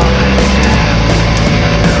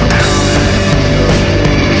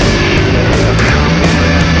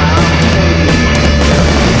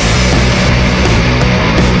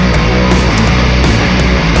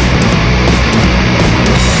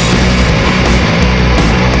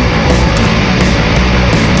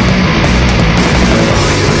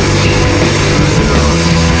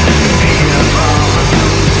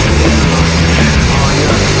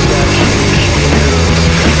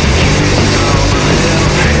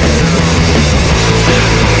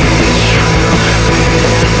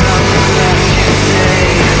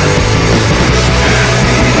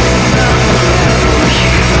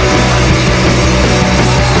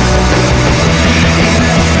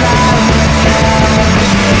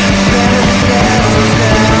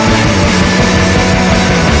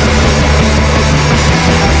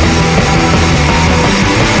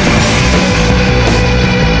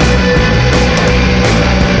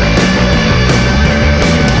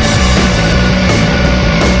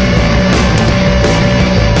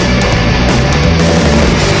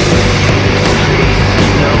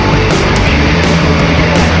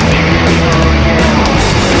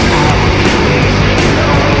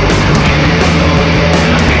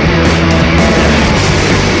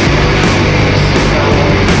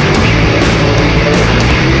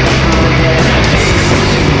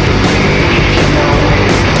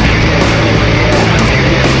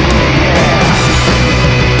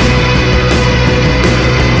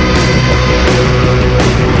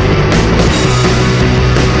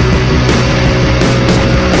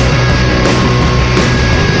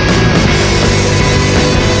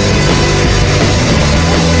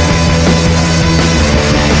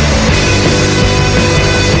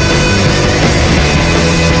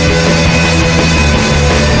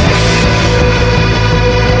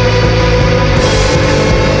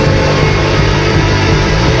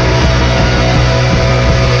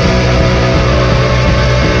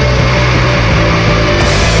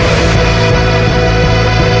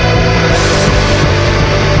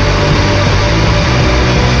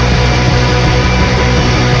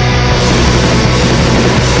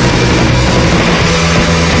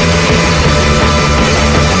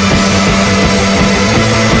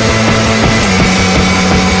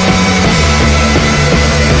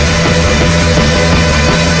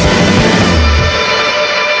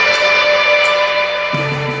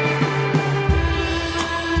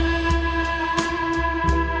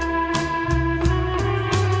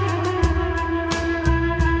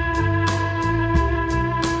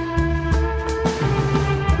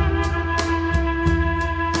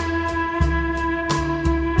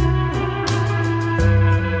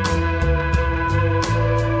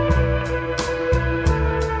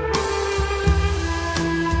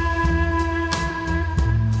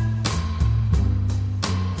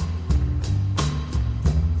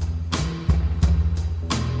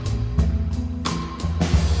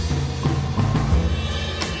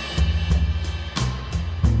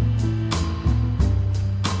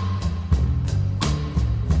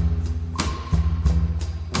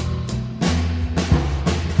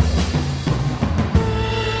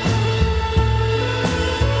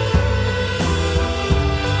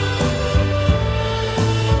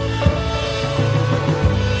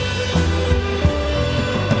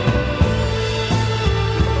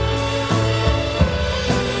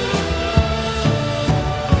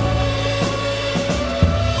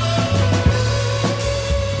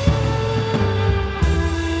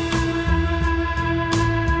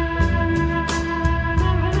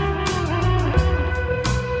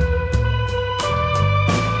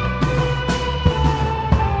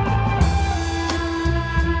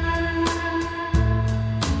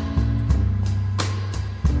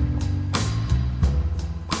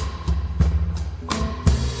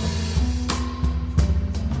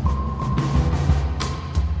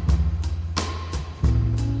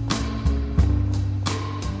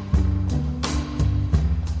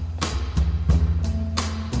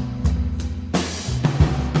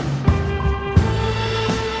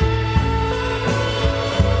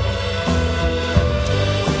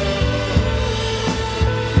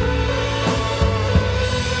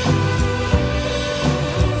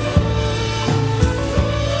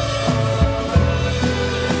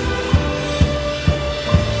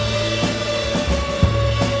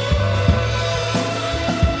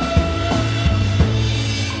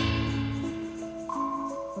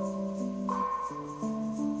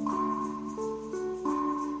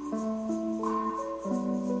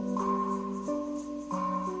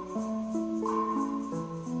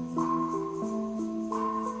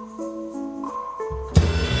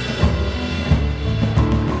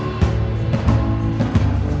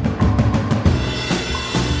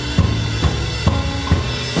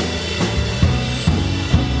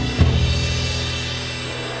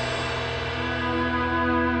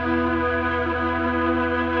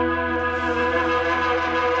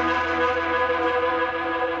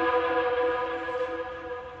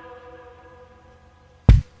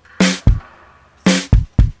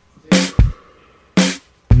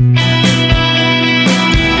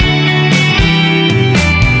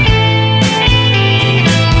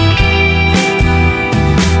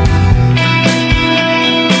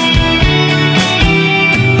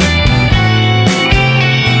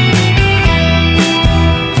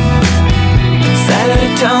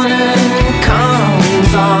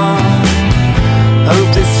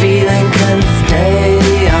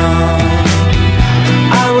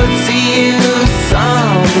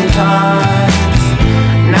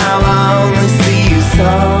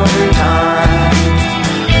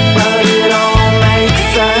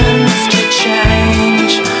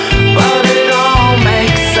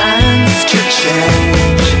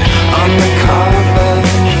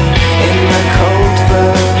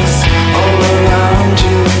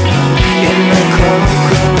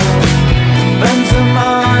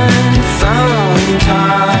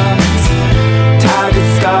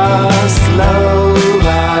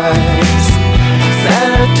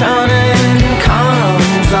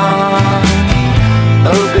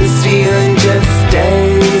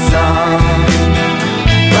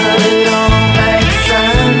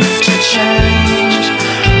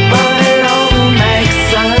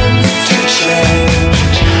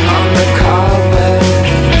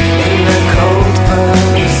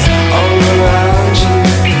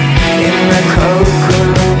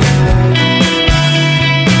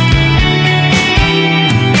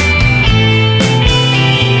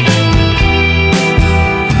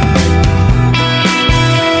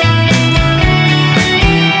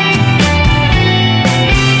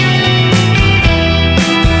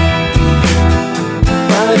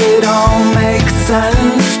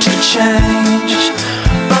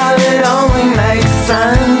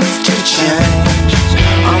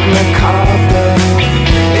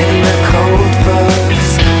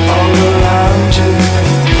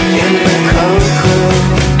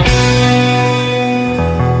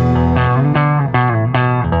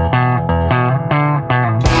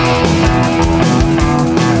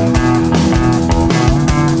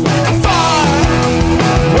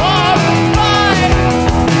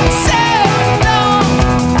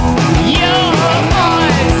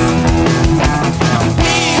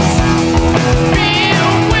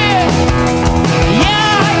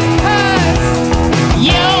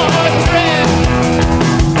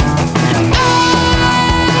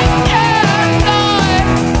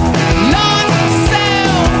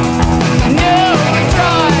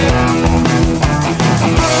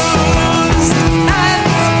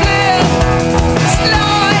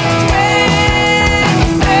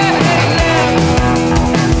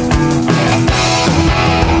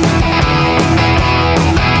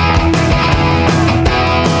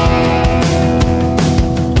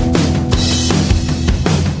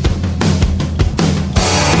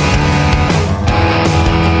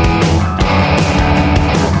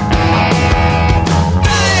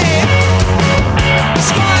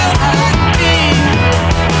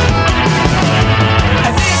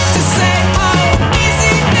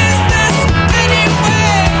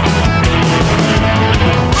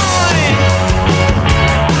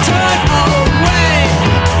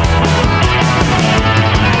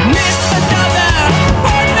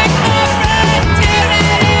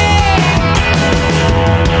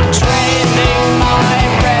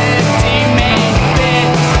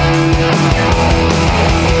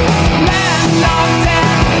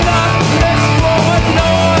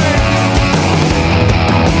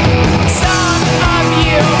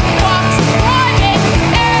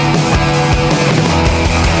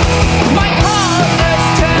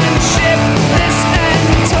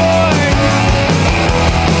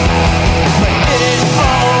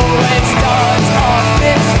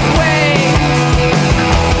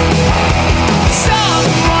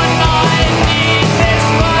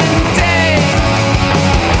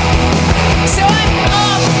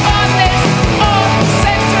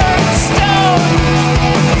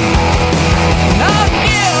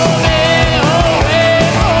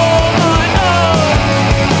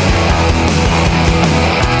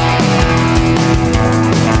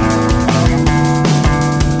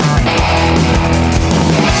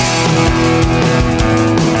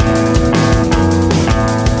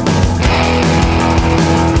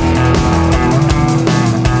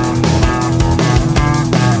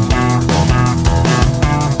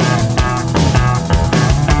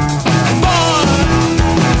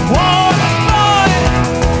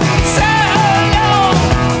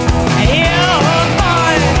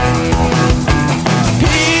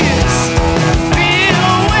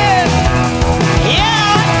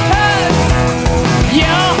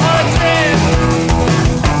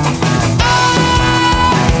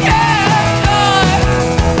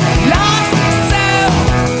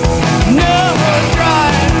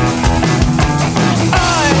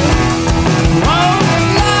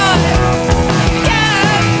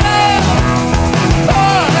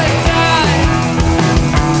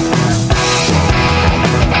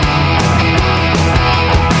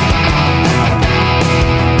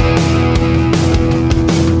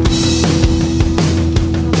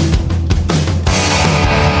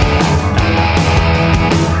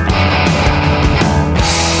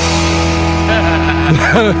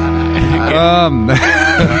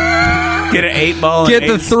Get an 8-ball. Get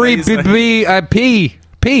the 3P. P.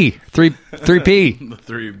 3P. The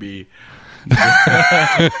 3B.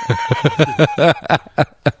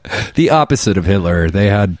 The opposite of Hitler. They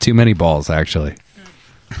had too many balls, actually.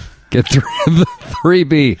 Get the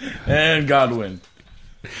 3B. And Godwin.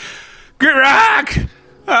 Grit Rock!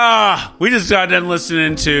 We just got done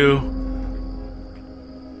listening to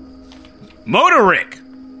Motoric.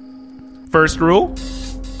 First Rule.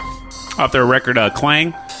 Off their record,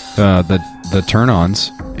 Clang. The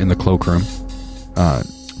turn-ons in the cloakroom.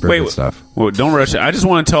 Wait, stuff. Well, don't rush it. I just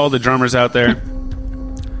want to tell all the drummers out there,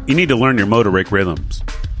 you need to learn your Motoric rhythms.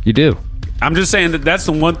 You do. I'm just saying that's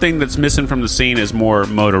the one thing that's missing from the scene is more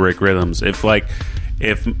Motoric rhythms. If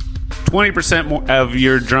 20% more of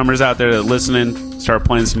your drummers out there that listening start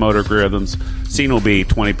playing some Motoric rhythms, scene will be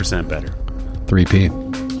 20% better. 3P.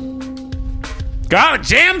 Got it,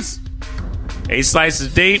 jams. 8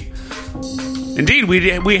 slices deep. Indeed,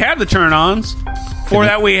 we had the turn-ons. Before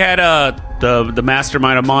that, we had the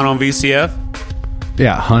Mastermind of Mono on VCF.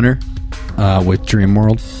 Yeah, Hunter with Dream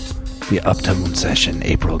World. The Uptown Session,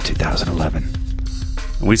 April 2011.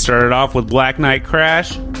 And we started off with Black Knight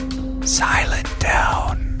Crash. Silent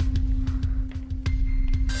Down.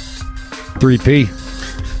 3P.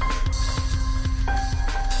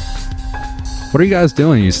 What are you guys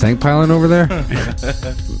doing? You stank piling over there?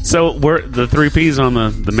 So we're the 3P's on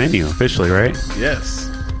the menu officially, right? Yes.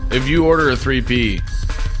 If you order a 3P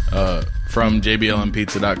from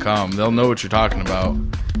jblmpizza.com, they'll know what you're talking about.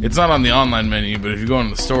 It's not on the online menu, but if you go in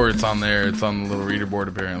the store, it's on there. It's on the little reader board,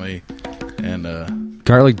 apparently. And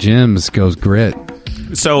Garlic Jim's goes grit.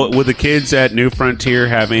 So would the kids at New Frontier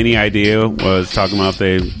have any idea what I was talking about if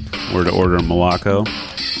they were to order a Malaco?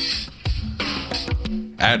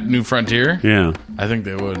 at New Frontier, Yeah. I think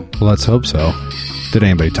they would. Well, let's hope so. Did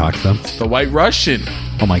anybody talk to them? The White Russian.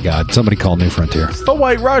 Oh my God! Somebody call New Frontier. It's the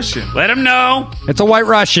White Russian. Let them know. It's a White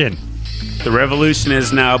Russian. The revolution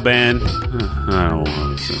is now banned. I don't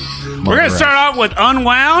want to say. We're going to start off with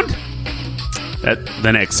Unwound.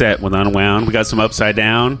 The next set with Unwound. We got some Upside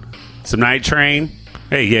Down, some Night Train.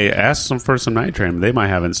 Hey, yeah, ask them for some Night Train. They might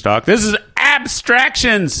have it in stock. This is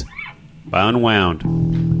Abstractions by Unwound.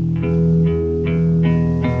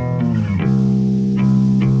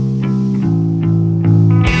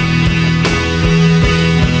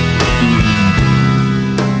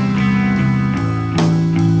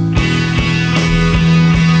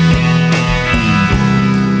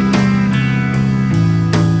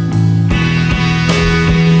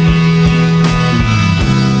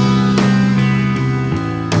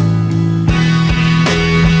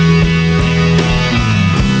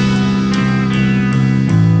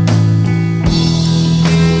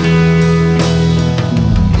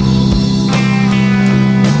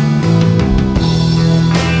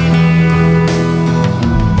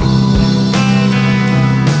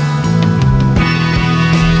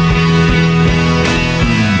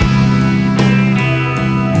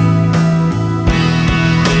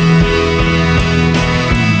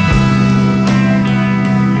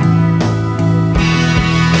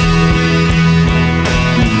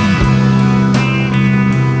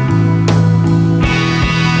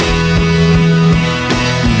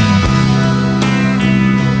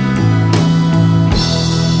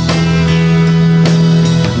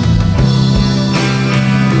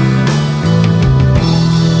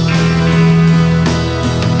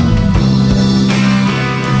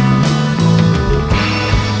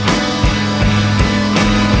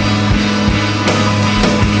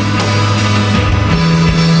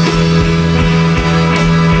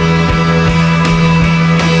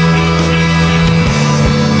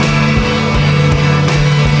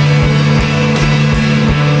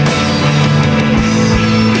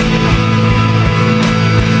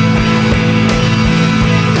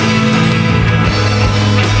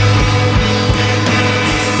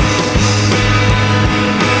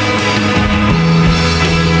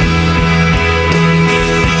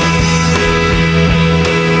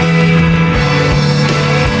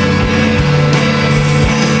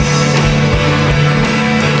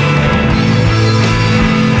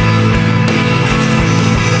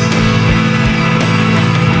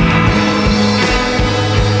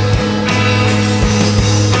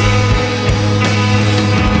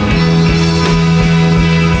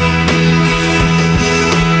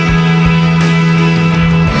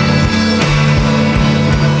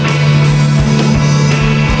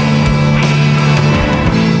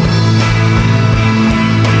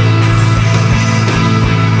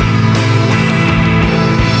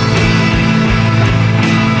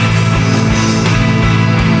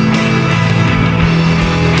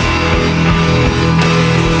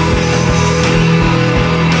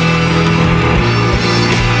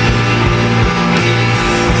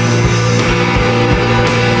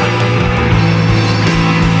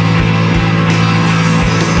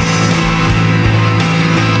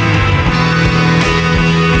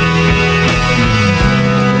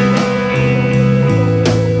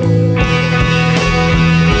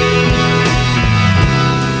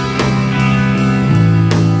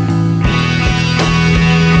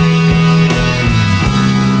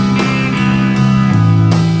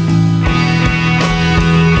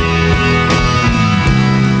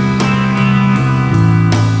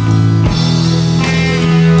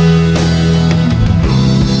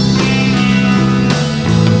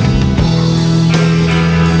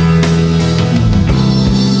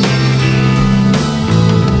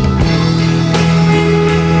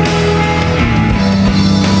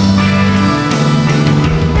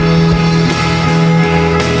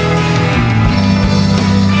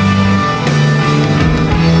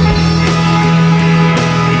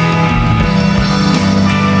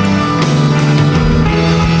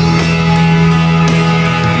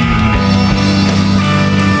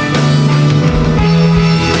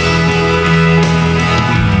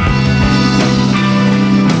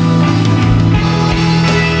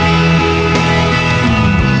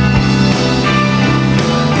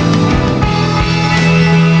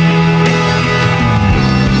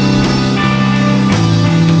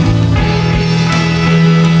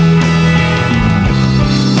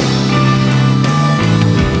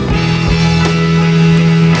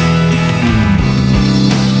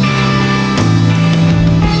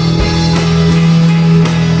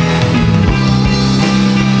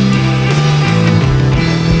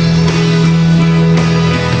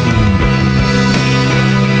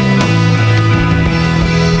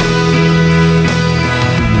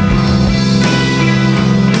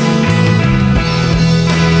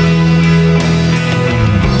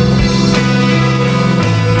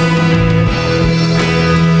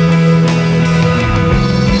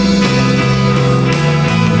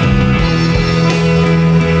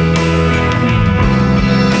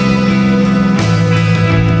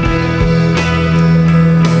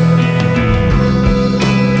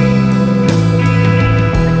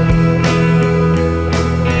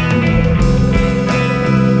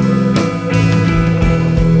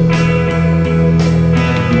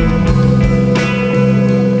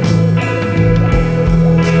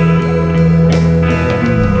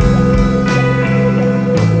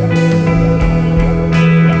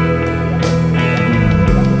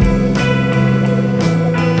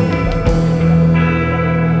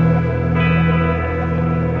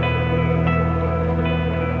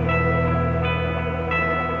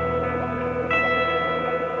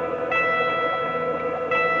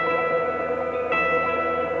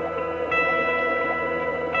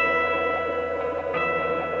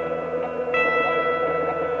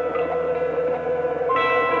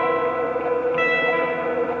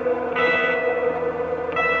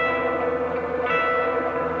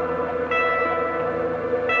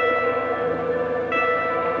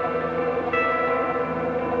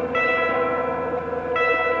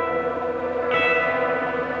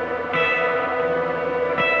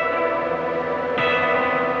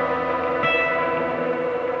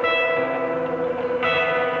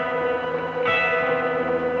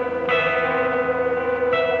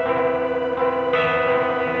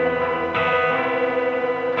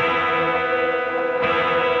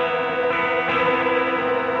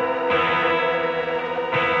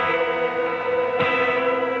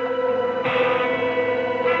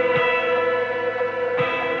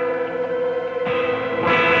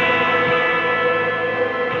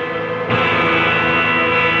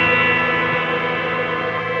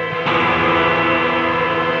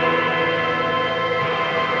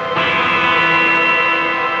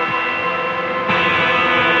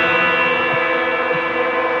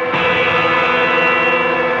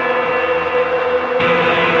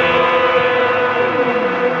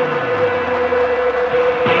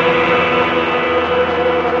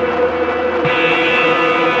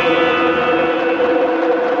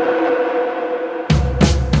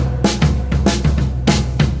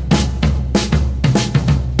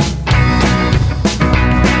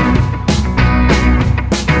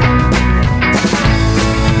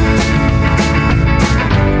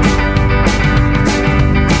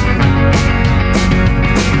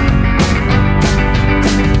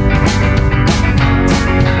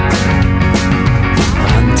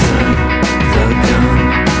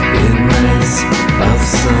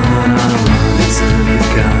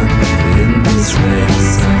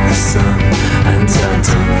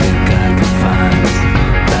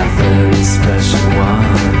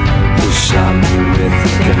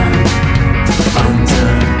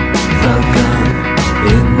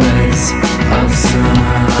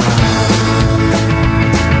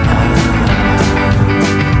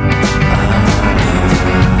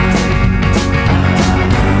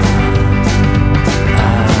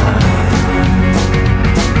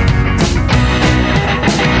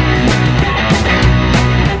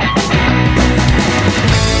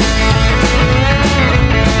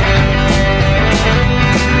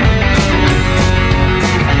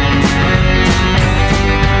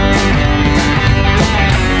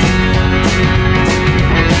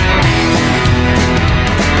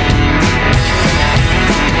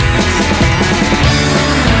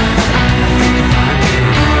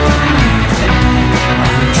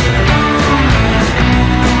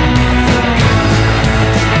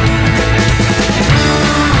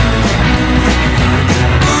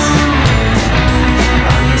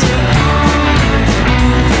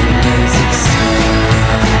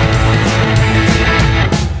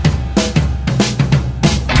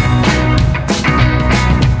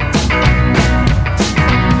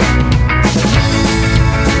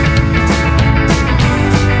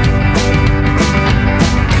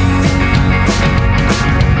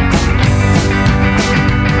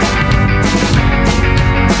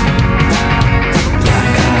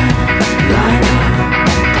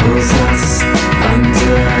 pulls us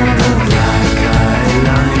under the black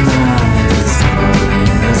eyeliner is pulling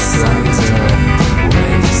us under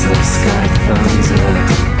waves of sky thunder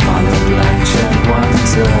on a black jet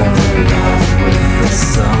wonder love with the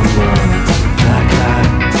summer black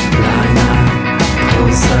eyeliner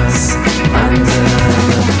pulls us under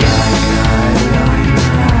the black eyeliner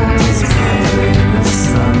is pulling us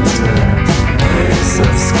under waves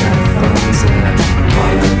of sky thunder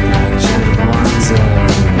on a black jet wonder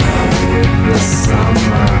love with the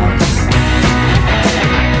summer.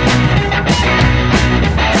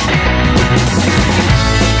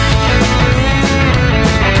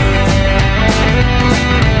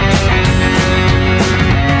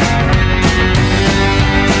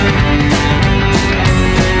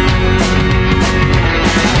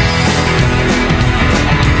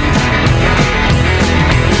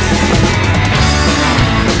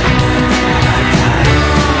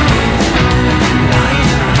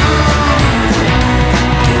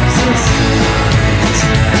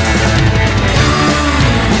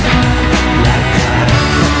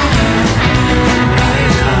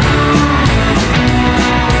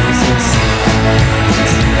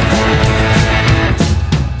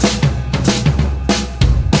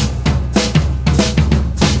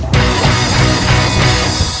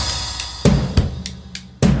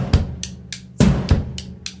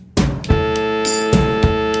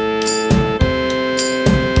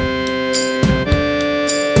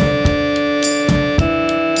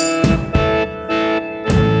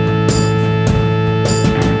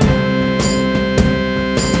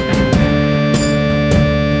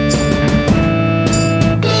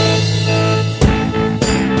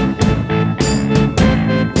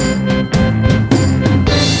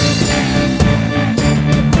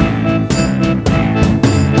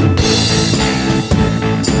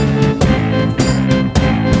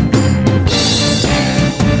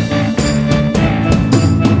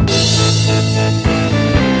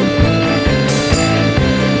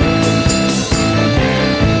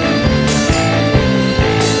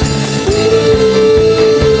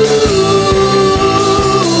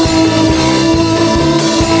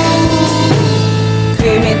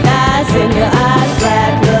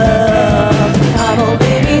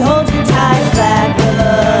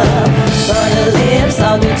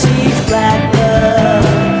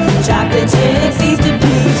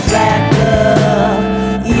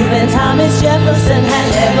 Jefferson had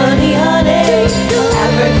ebony honey,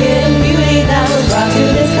 African beauty that was brought to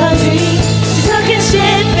this country. She took his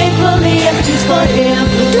shit faithfully and produced for him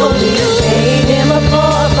fully. Made him a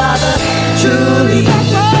forefather, truly.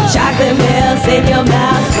 Chocolate melts in your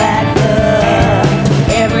mouth, black love.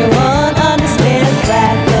 Everyone understands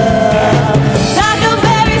black love. Taco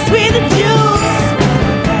berries, sweet the juice.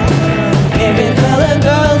 Every color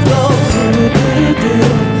girls go do.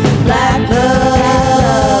 Black love.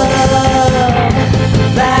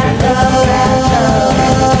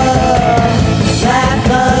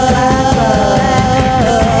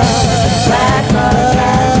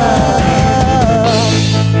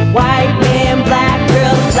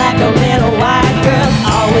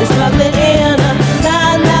 Struggling in a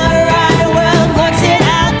not right world, works it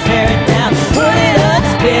out, tear it down, put it up,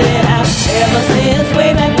 spit it out. Ever since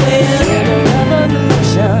way back when,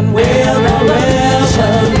 revolution, will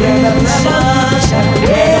revolution,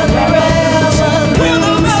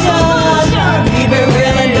 keep it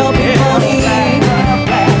real and don't be phony,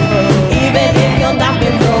 even if you're not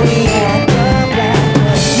being phony.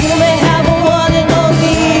 You may have a one and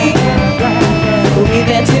only, we'll be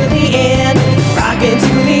there till the end. Rocket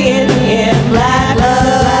to the end, black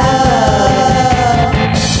love,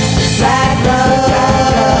 black love,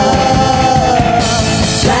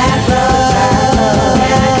 black love,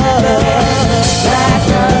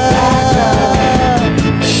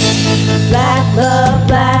 black love,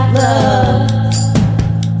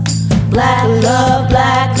 black love, black love, black love,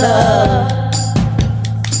 black love,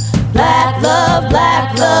 black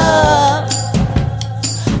love,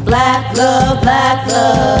 black love, black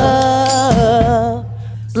love.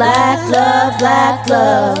 Black love, black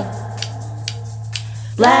love,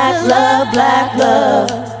 black love, black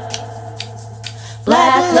love,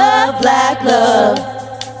 black love, black love,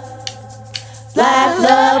 black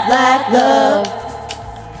love, black love.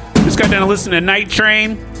 Just got done listening to Night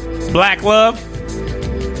Train, Black Love.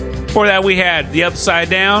 Before that, we had The Upside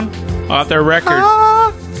Down off their record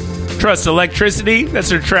Trust Electricity. That's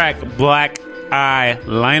their track Black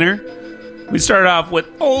Eyeliner. We started off with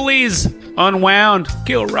Oli's Unwound,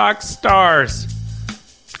 Kill Rock Stars.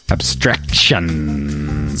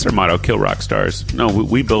 Abstraction. That's our motto, Kill Rock Stars. No,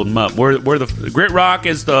 we build them up. We're the Grit Rock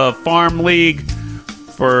is the farm league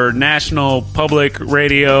for National Public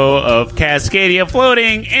Radio of Cascadia,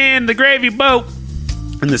 floating in the gravy boat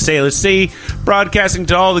in the Sailor Sea, broadcasting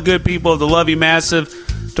to all the good people of the Love You Massive,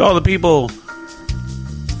 to all the people,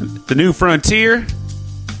 the new frontier.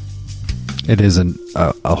 It is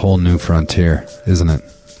a whole new frontier, isn't it?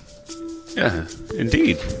 Yeah,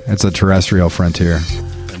 indeed. It's a terrestrial frontier.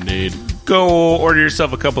 Indeed. Go order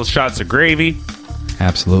yourself a couple of shots of gravy.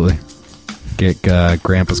 Absolutely. Get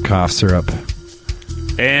Grandpa's cough syrup.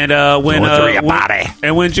 And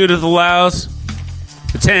when Judith allows,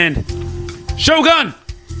 attend Shogun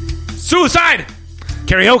Suicide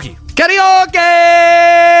Karaoke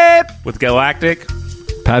with Galactic.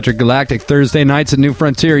 Patrick Galactic, Thursday nights at New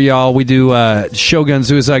Frontier, y'all. We do Shogun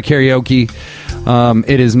Suicide Karaoke.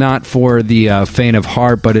 It is not for the faint of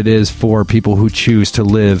heart, but it is for people who choose to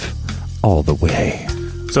live all the way.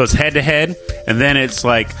 So it's head to head, and then it's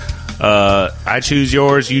like I choose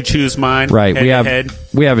yours, you choose mine. Right. Head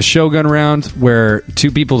We have a Shogun round where two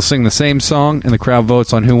people sing the same song and the crowd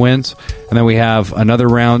votes on who wins. And then we have another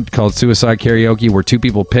round called Suicide Karaoke where two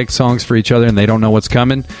people pick songs for each other and they don't know what's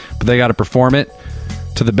coming, but they got to perform it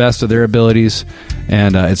to the best of their abilities.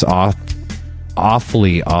 And it's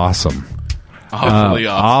awfully awesome.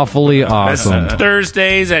 Awfully awesome. That's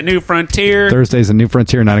Thursdays at New Frontier. Thursdays at New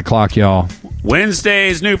Frontier, 9 o'clock, y'all.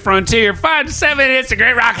 Wednesdays, New Frontier, 5 to 7. It's the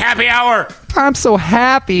Great Rock Happy Hour. I'm so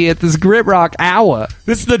happy at this Grit Rock Hour.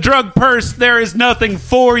 This is the drug purse. There is nothing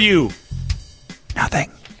for you.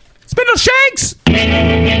 Nothing. Spindle Shakes.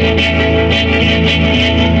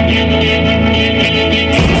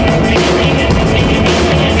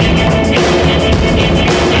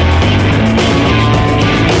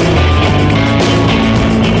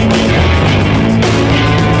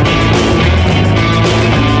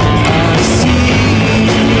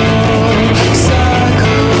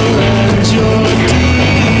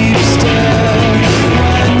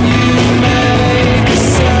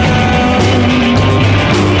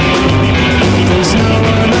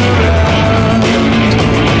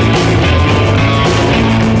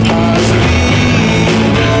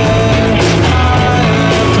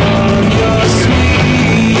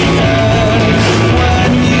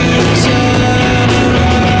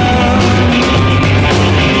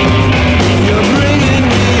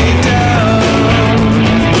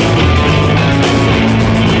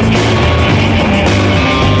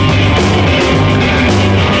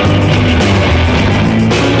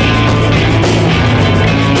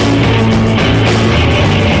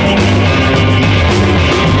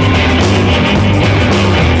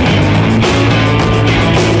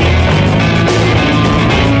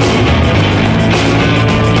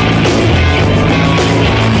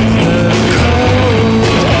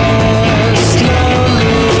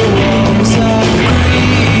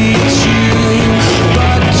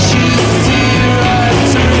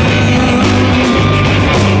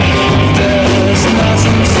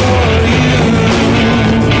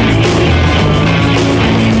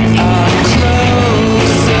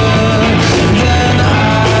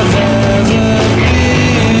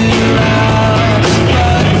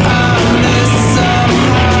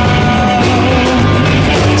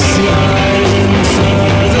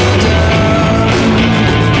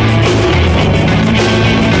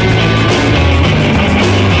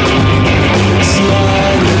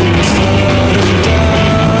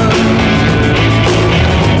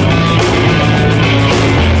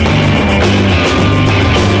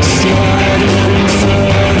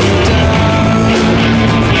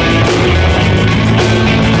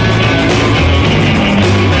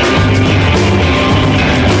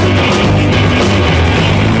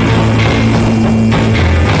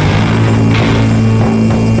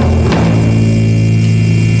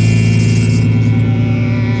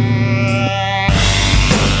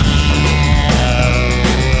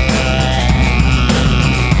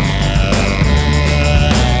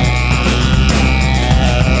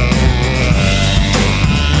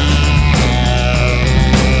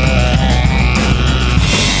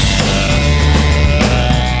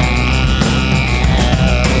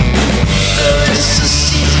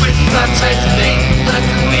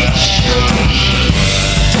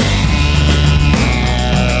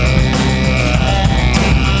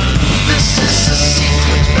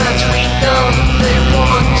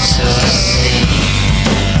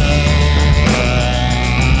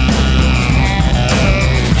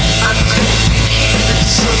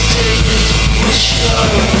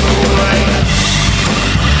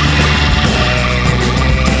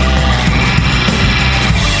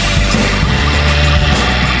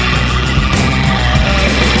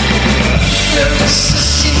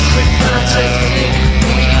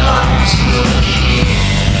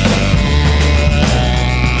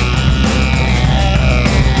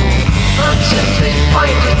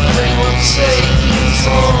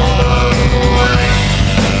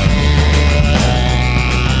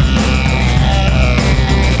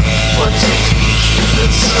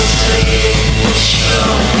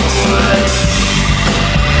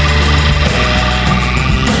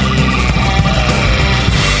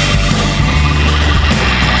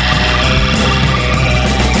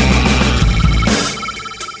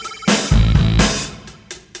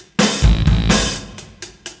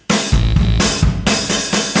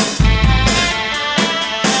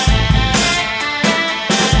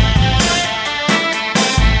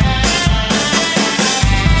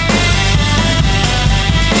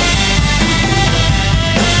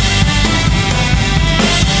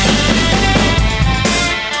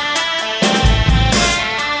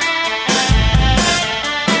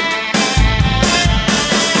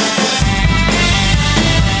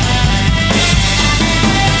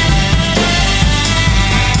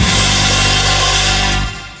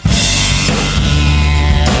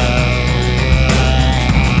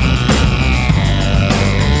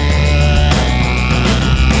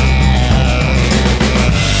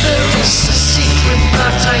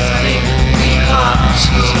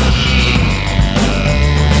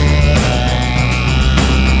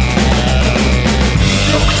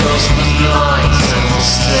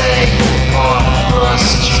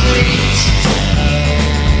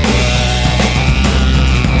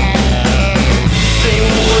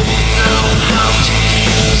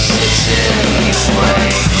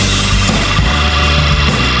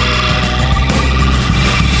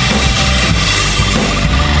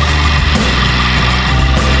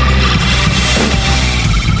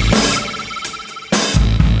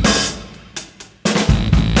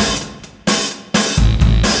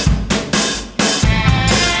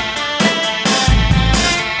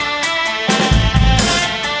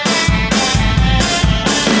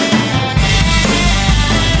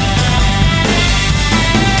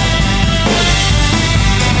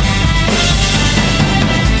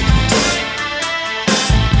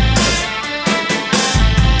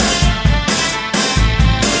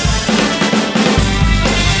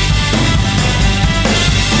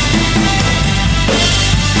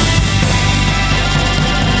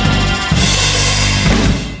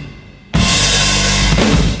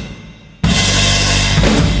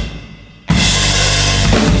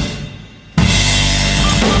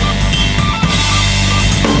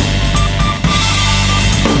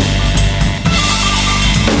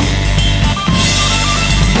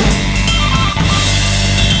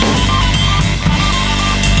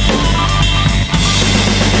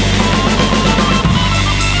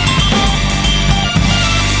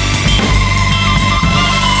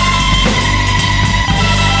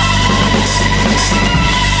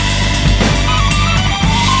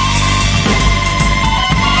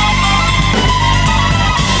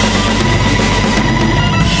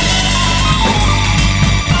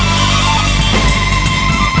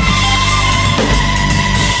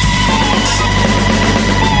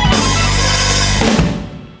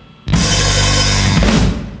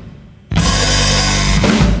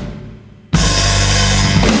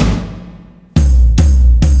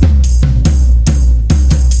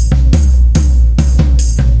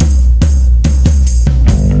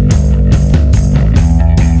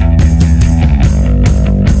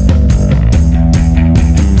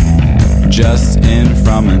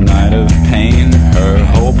 from a night of pain. Her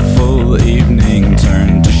hopeful evening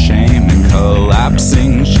turned to shame, and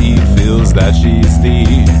collapsing she feels that she's the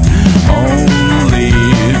only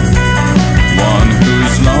one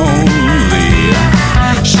who's lonely.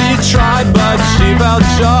 She tried but she felt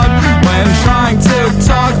shut when trying to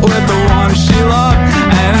talk with the one she loved,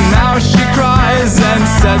 and now she cries and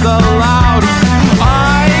says aloud,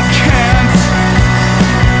 I can't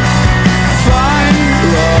find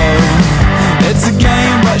love. It's a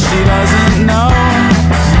game but she doesn't know.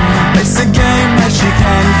 It's a game that she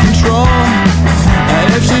can control,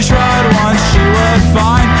 and if she tried once she would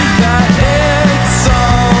find that it's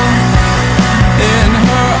all in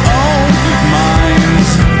her own mind.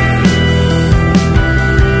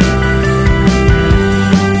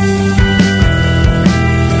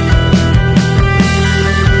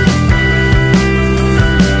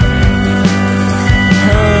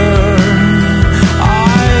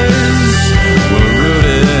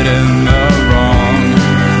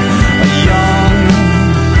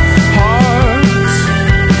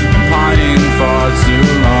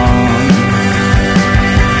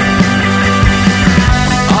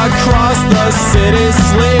 The city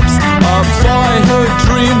sleeps, a boy who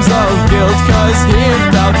dreams of guilt, 'cause he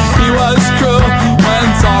felt he was cruel when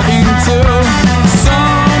talking to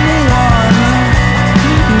someone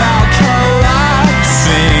now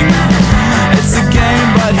collapsing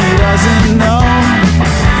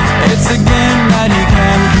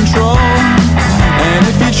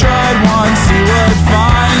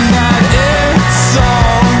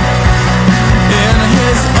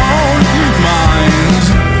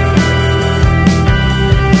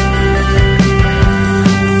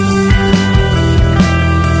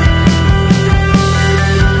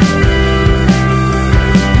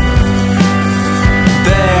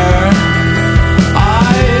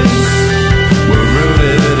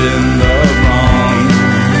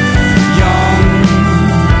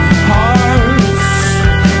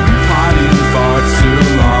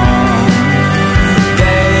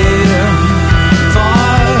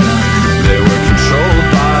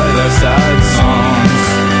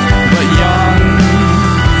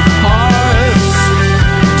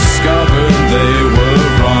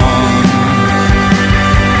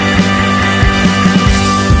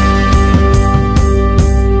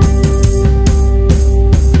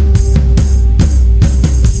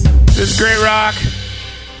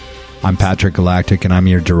I'm Patrick Galactic, and I'm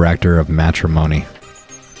your director of matrimony.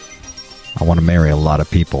 I want to marry a lot of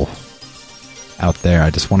people out there. I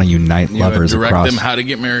just want to unite lovers direct across. them how to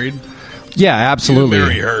get married. Yeah, absolutely. You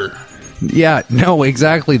marry her. Yeah, no,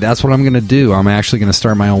 exactly. That's what I'm going to do. I'm actually going to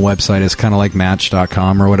start my own website. It's kind of like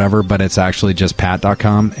Match.com or whatever, but it's actually just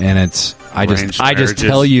Pat.com, and it's I just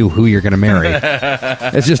tell you who you're going to marry.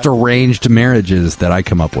 It's just arranged marriages that I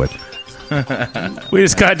come up with. We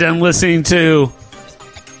just got done listening to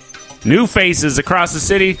New Faces Across the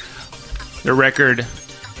City. Their record,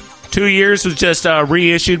 2 years, was just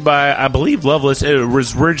reissued by, I believe, Loveless. It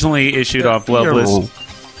was originally issued off Loveless.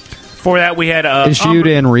 Before that, we had issued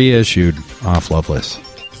and reissued off Loveless.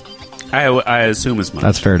 I assume as much.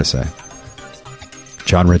 That's fair to say.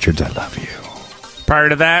 John Richards, I love you. Prior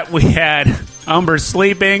to that, we had Umber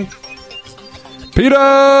Sleeping. Pete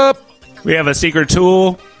up! We have A Secret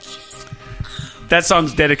Tool. That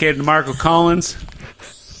song's dedicated to Marco Collins.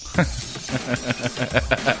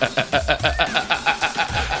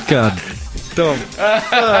 God.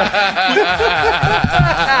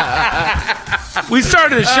 We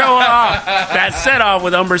started the show off, that set off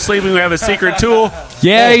with Umber Sleeping. We have A Secret Tool.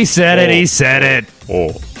 Yeah, he said it. He said it.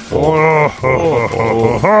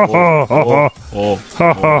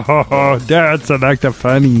 That's an act of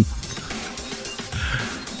funny.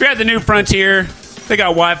 We're at the New Frontier. They got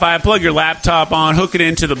Wi-Fi. Plug your laptop on, hook it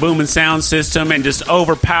into the booming sound system, and just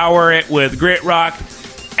overpower it with grit rock.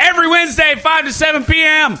 Every Wednesday, 5 to 7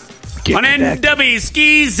 p.m. on NW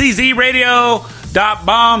Skis,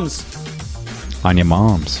 ZZRadio.bombs. On your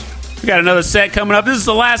moms. We got another set coming up. This is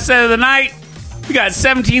the last set of the night. We got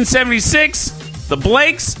 1776, The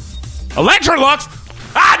Blakes, Electrolux.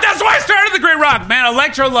 That's why I started the grit rock, man.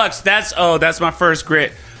 Electrolux. That's my first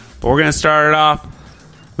grit. But we're going to start it off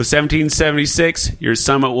with 1776, Your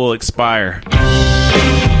Summit Will Expire.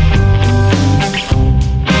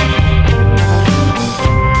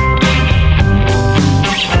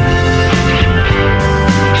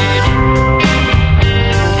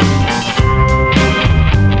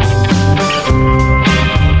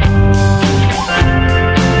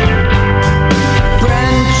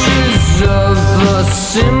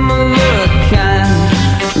 Similar kind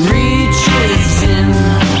reaches in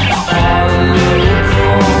hollow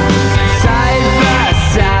core. Side by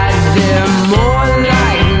side, they're more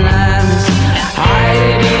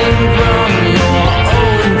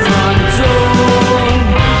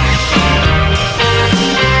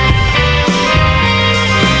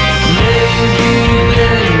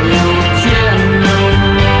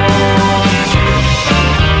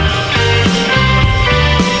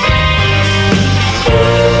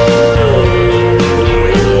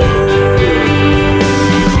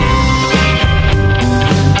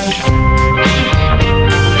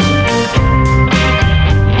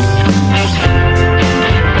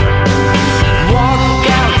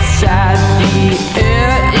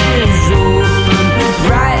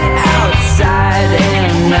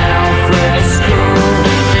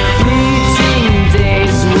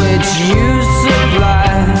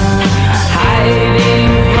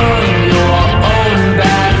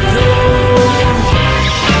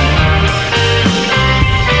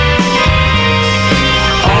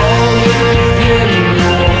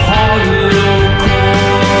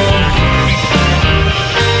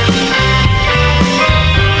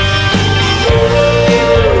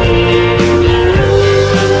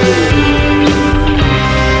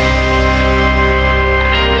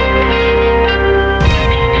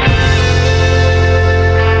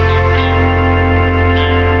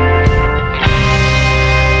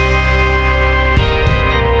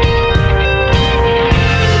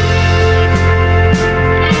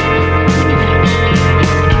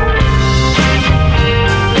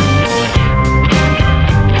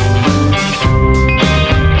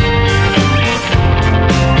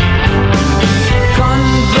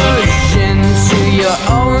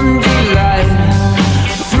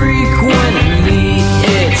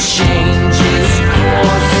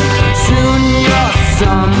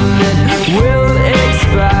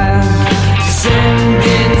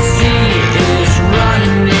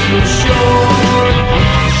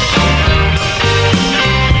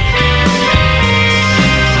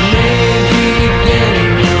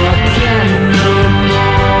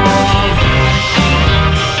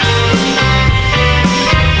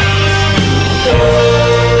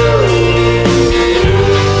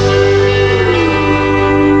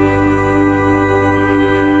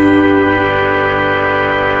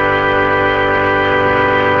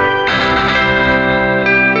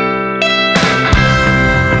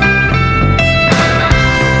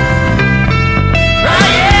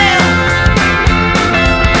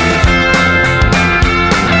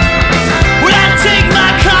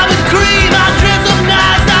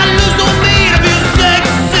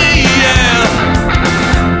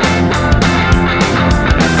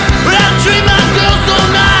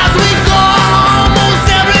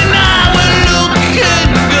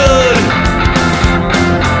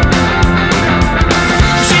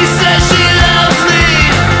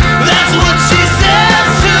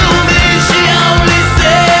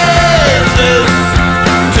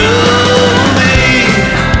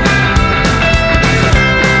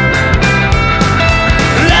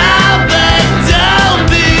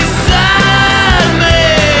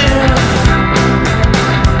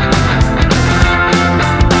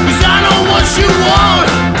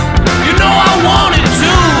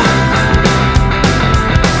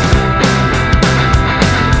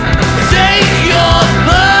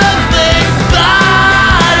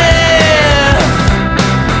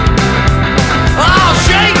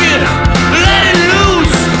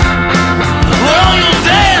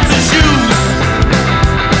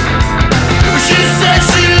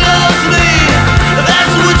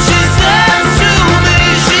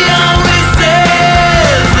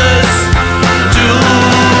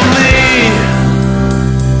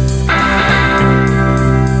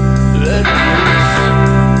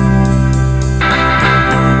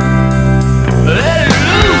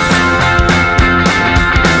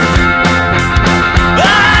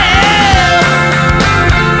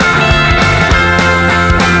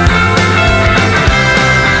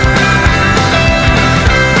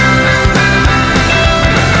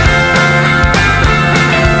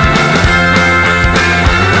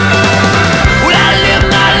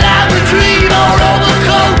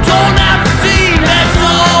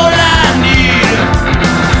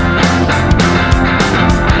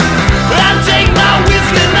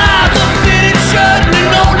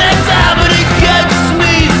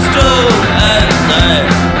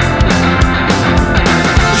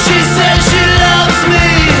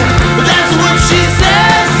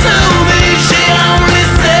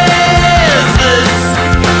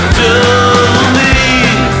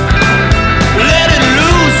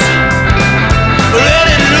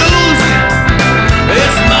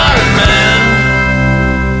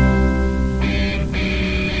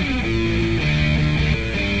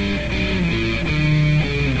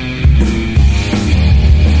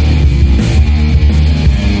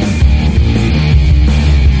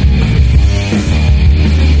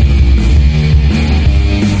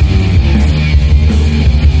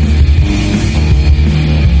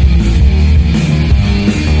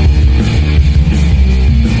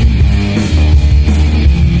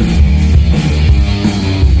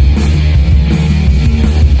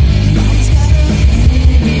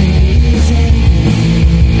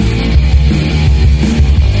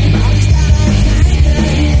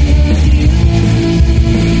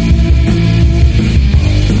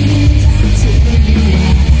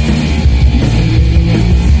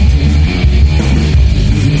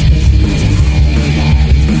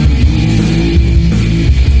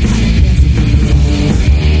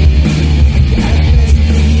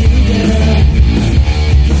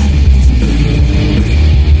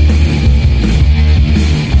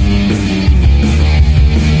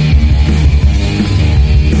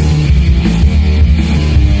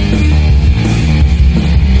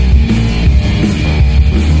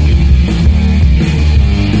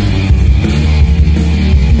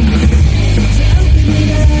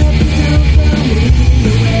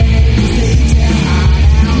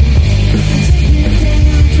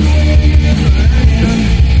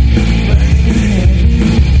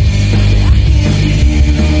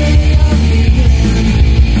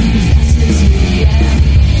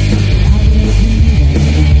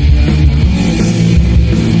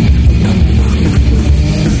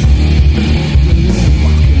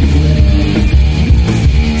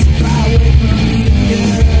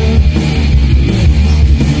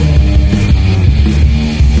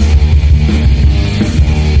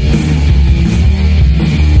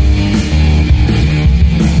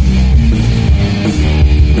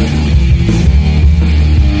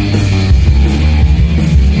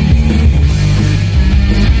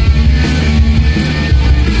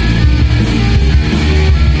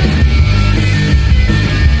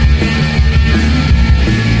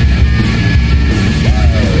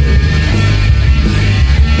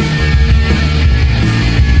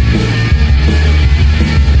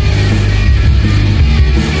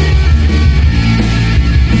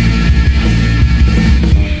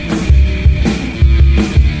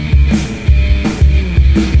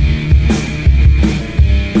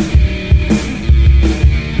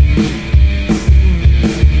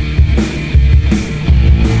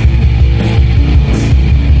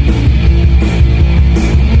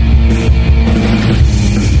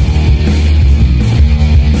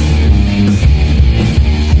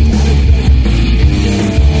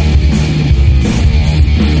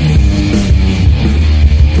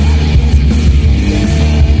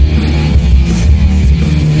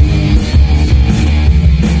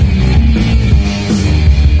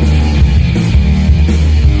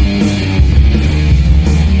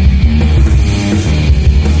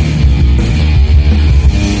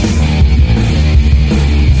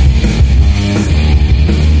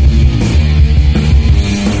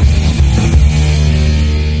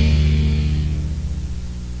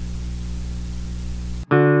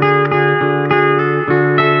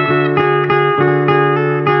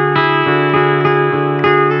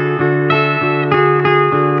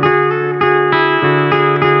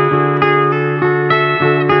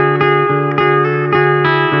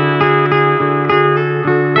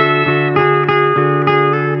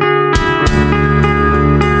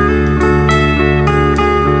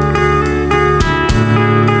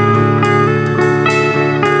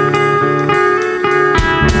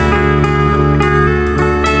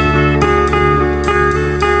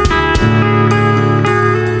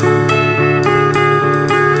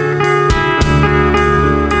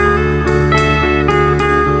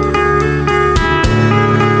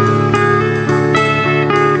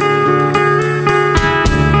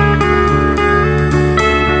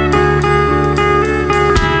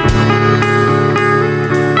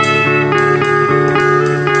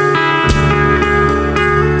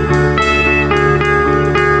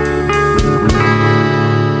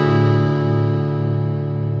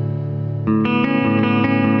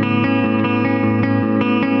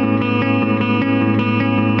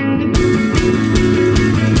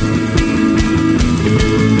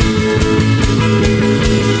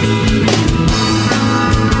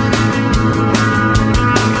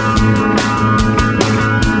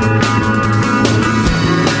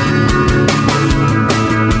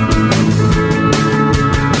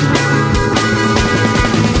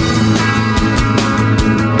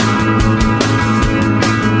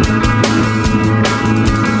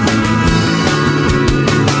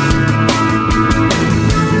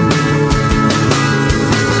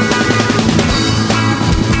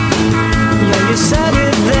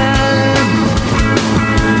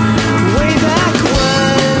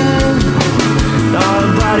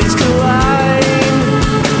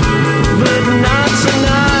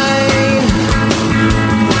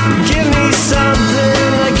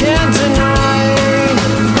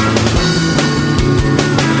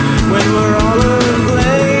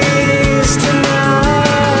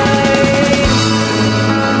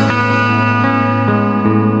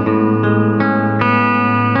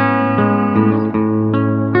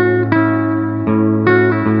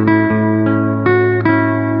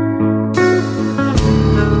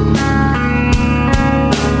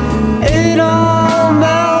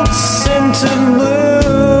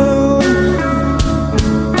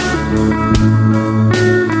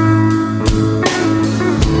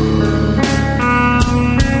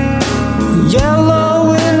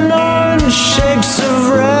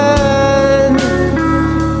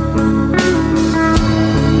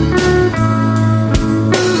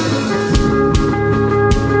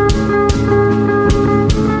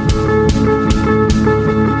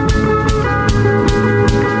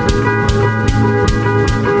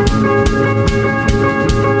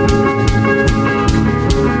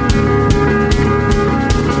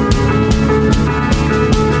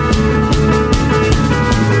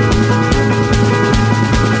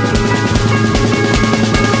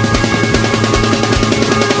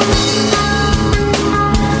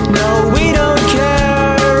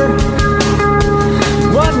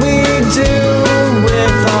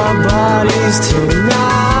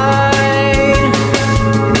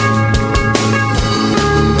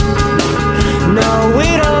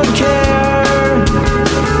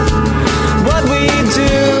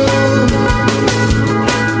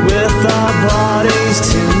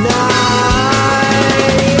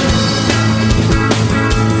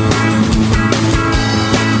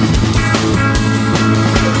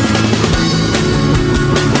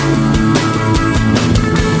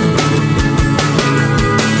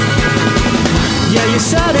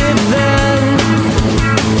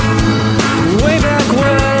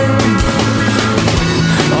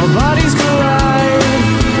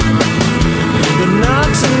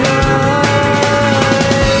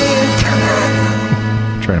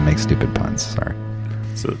Stupid puns. Sorry.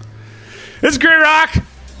 So, it's Grit Rock.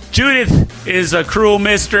 Judith is a cruel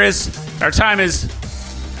mistress. Our time is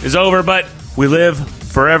over, but we live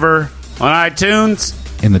forever on iTunes.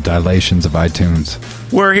 In the dilations of iTunes.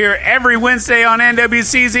 We're here every Wednesday on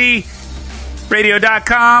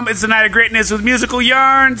NWCZRadio.com. It's the Night of Gritness with musical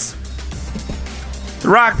yarns. The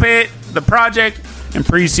Rock Pit, the Project, and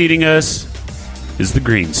preceding us is the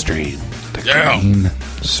Green Stream. Green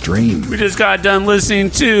Stream. We just got done listening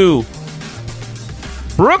to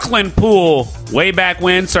Brooklyn Pool way back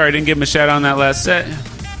when. Sorry, I didn't give him a shout out on that last set.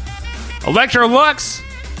 Electro Lux,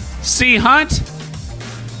 C Hunt,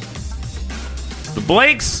 The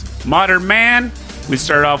Blakes, Modern Man. We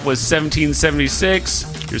start off with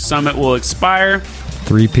 1776. Your summit will expire.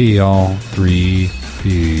 3P, y'all.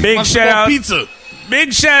 3P. Big shout out. Pizza.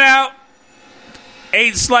 Big shout out.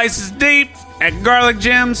 8 Slices Deep at Garlic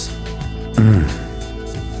Gems.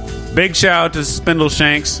 Big shout out to Spindle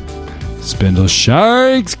Shanks. Spindle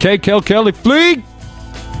Shanks. KK Kelly Fleet.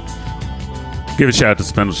 Give a shout out to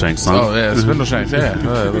Spindle Shanks, son. Oh, yeah, Spindle Shanks. Yeah.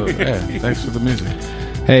 Yeah. Thanks for the music.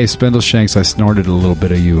 Hey, Spindle Shanks, I snorted a little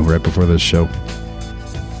bit of you right before this show.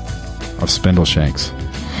 Of Spindle Shanks.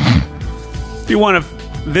 If you want to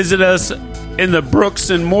visit us in the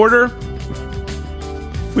Brooks and Mortar,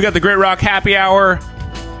 we got the Grit Rock Happy Hour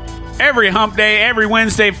every hump day, every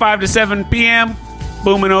Wednesday, 5 to 7 p.m.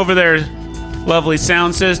 Booming over their lovely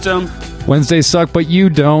sound system. Wednesdays suck, but you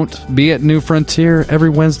don't. Be at New Frontier every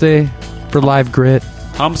Wednesday for live grit.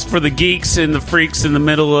 Humps for the geeks and the freaks in the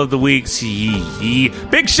middle of the weeks.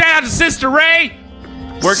 Big shout out to Sister Ray,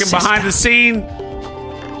 working behind the scene.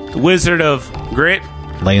 The Wizard of Grit.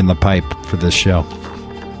 Laying the pipe for this show.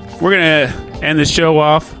 We're going to end the show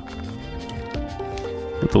off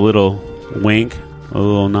with a little wink, a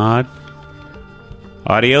little nod.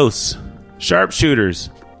 Adios. Sharpshooters.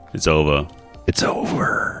 It's over. It's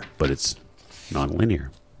over. But it's non-linear.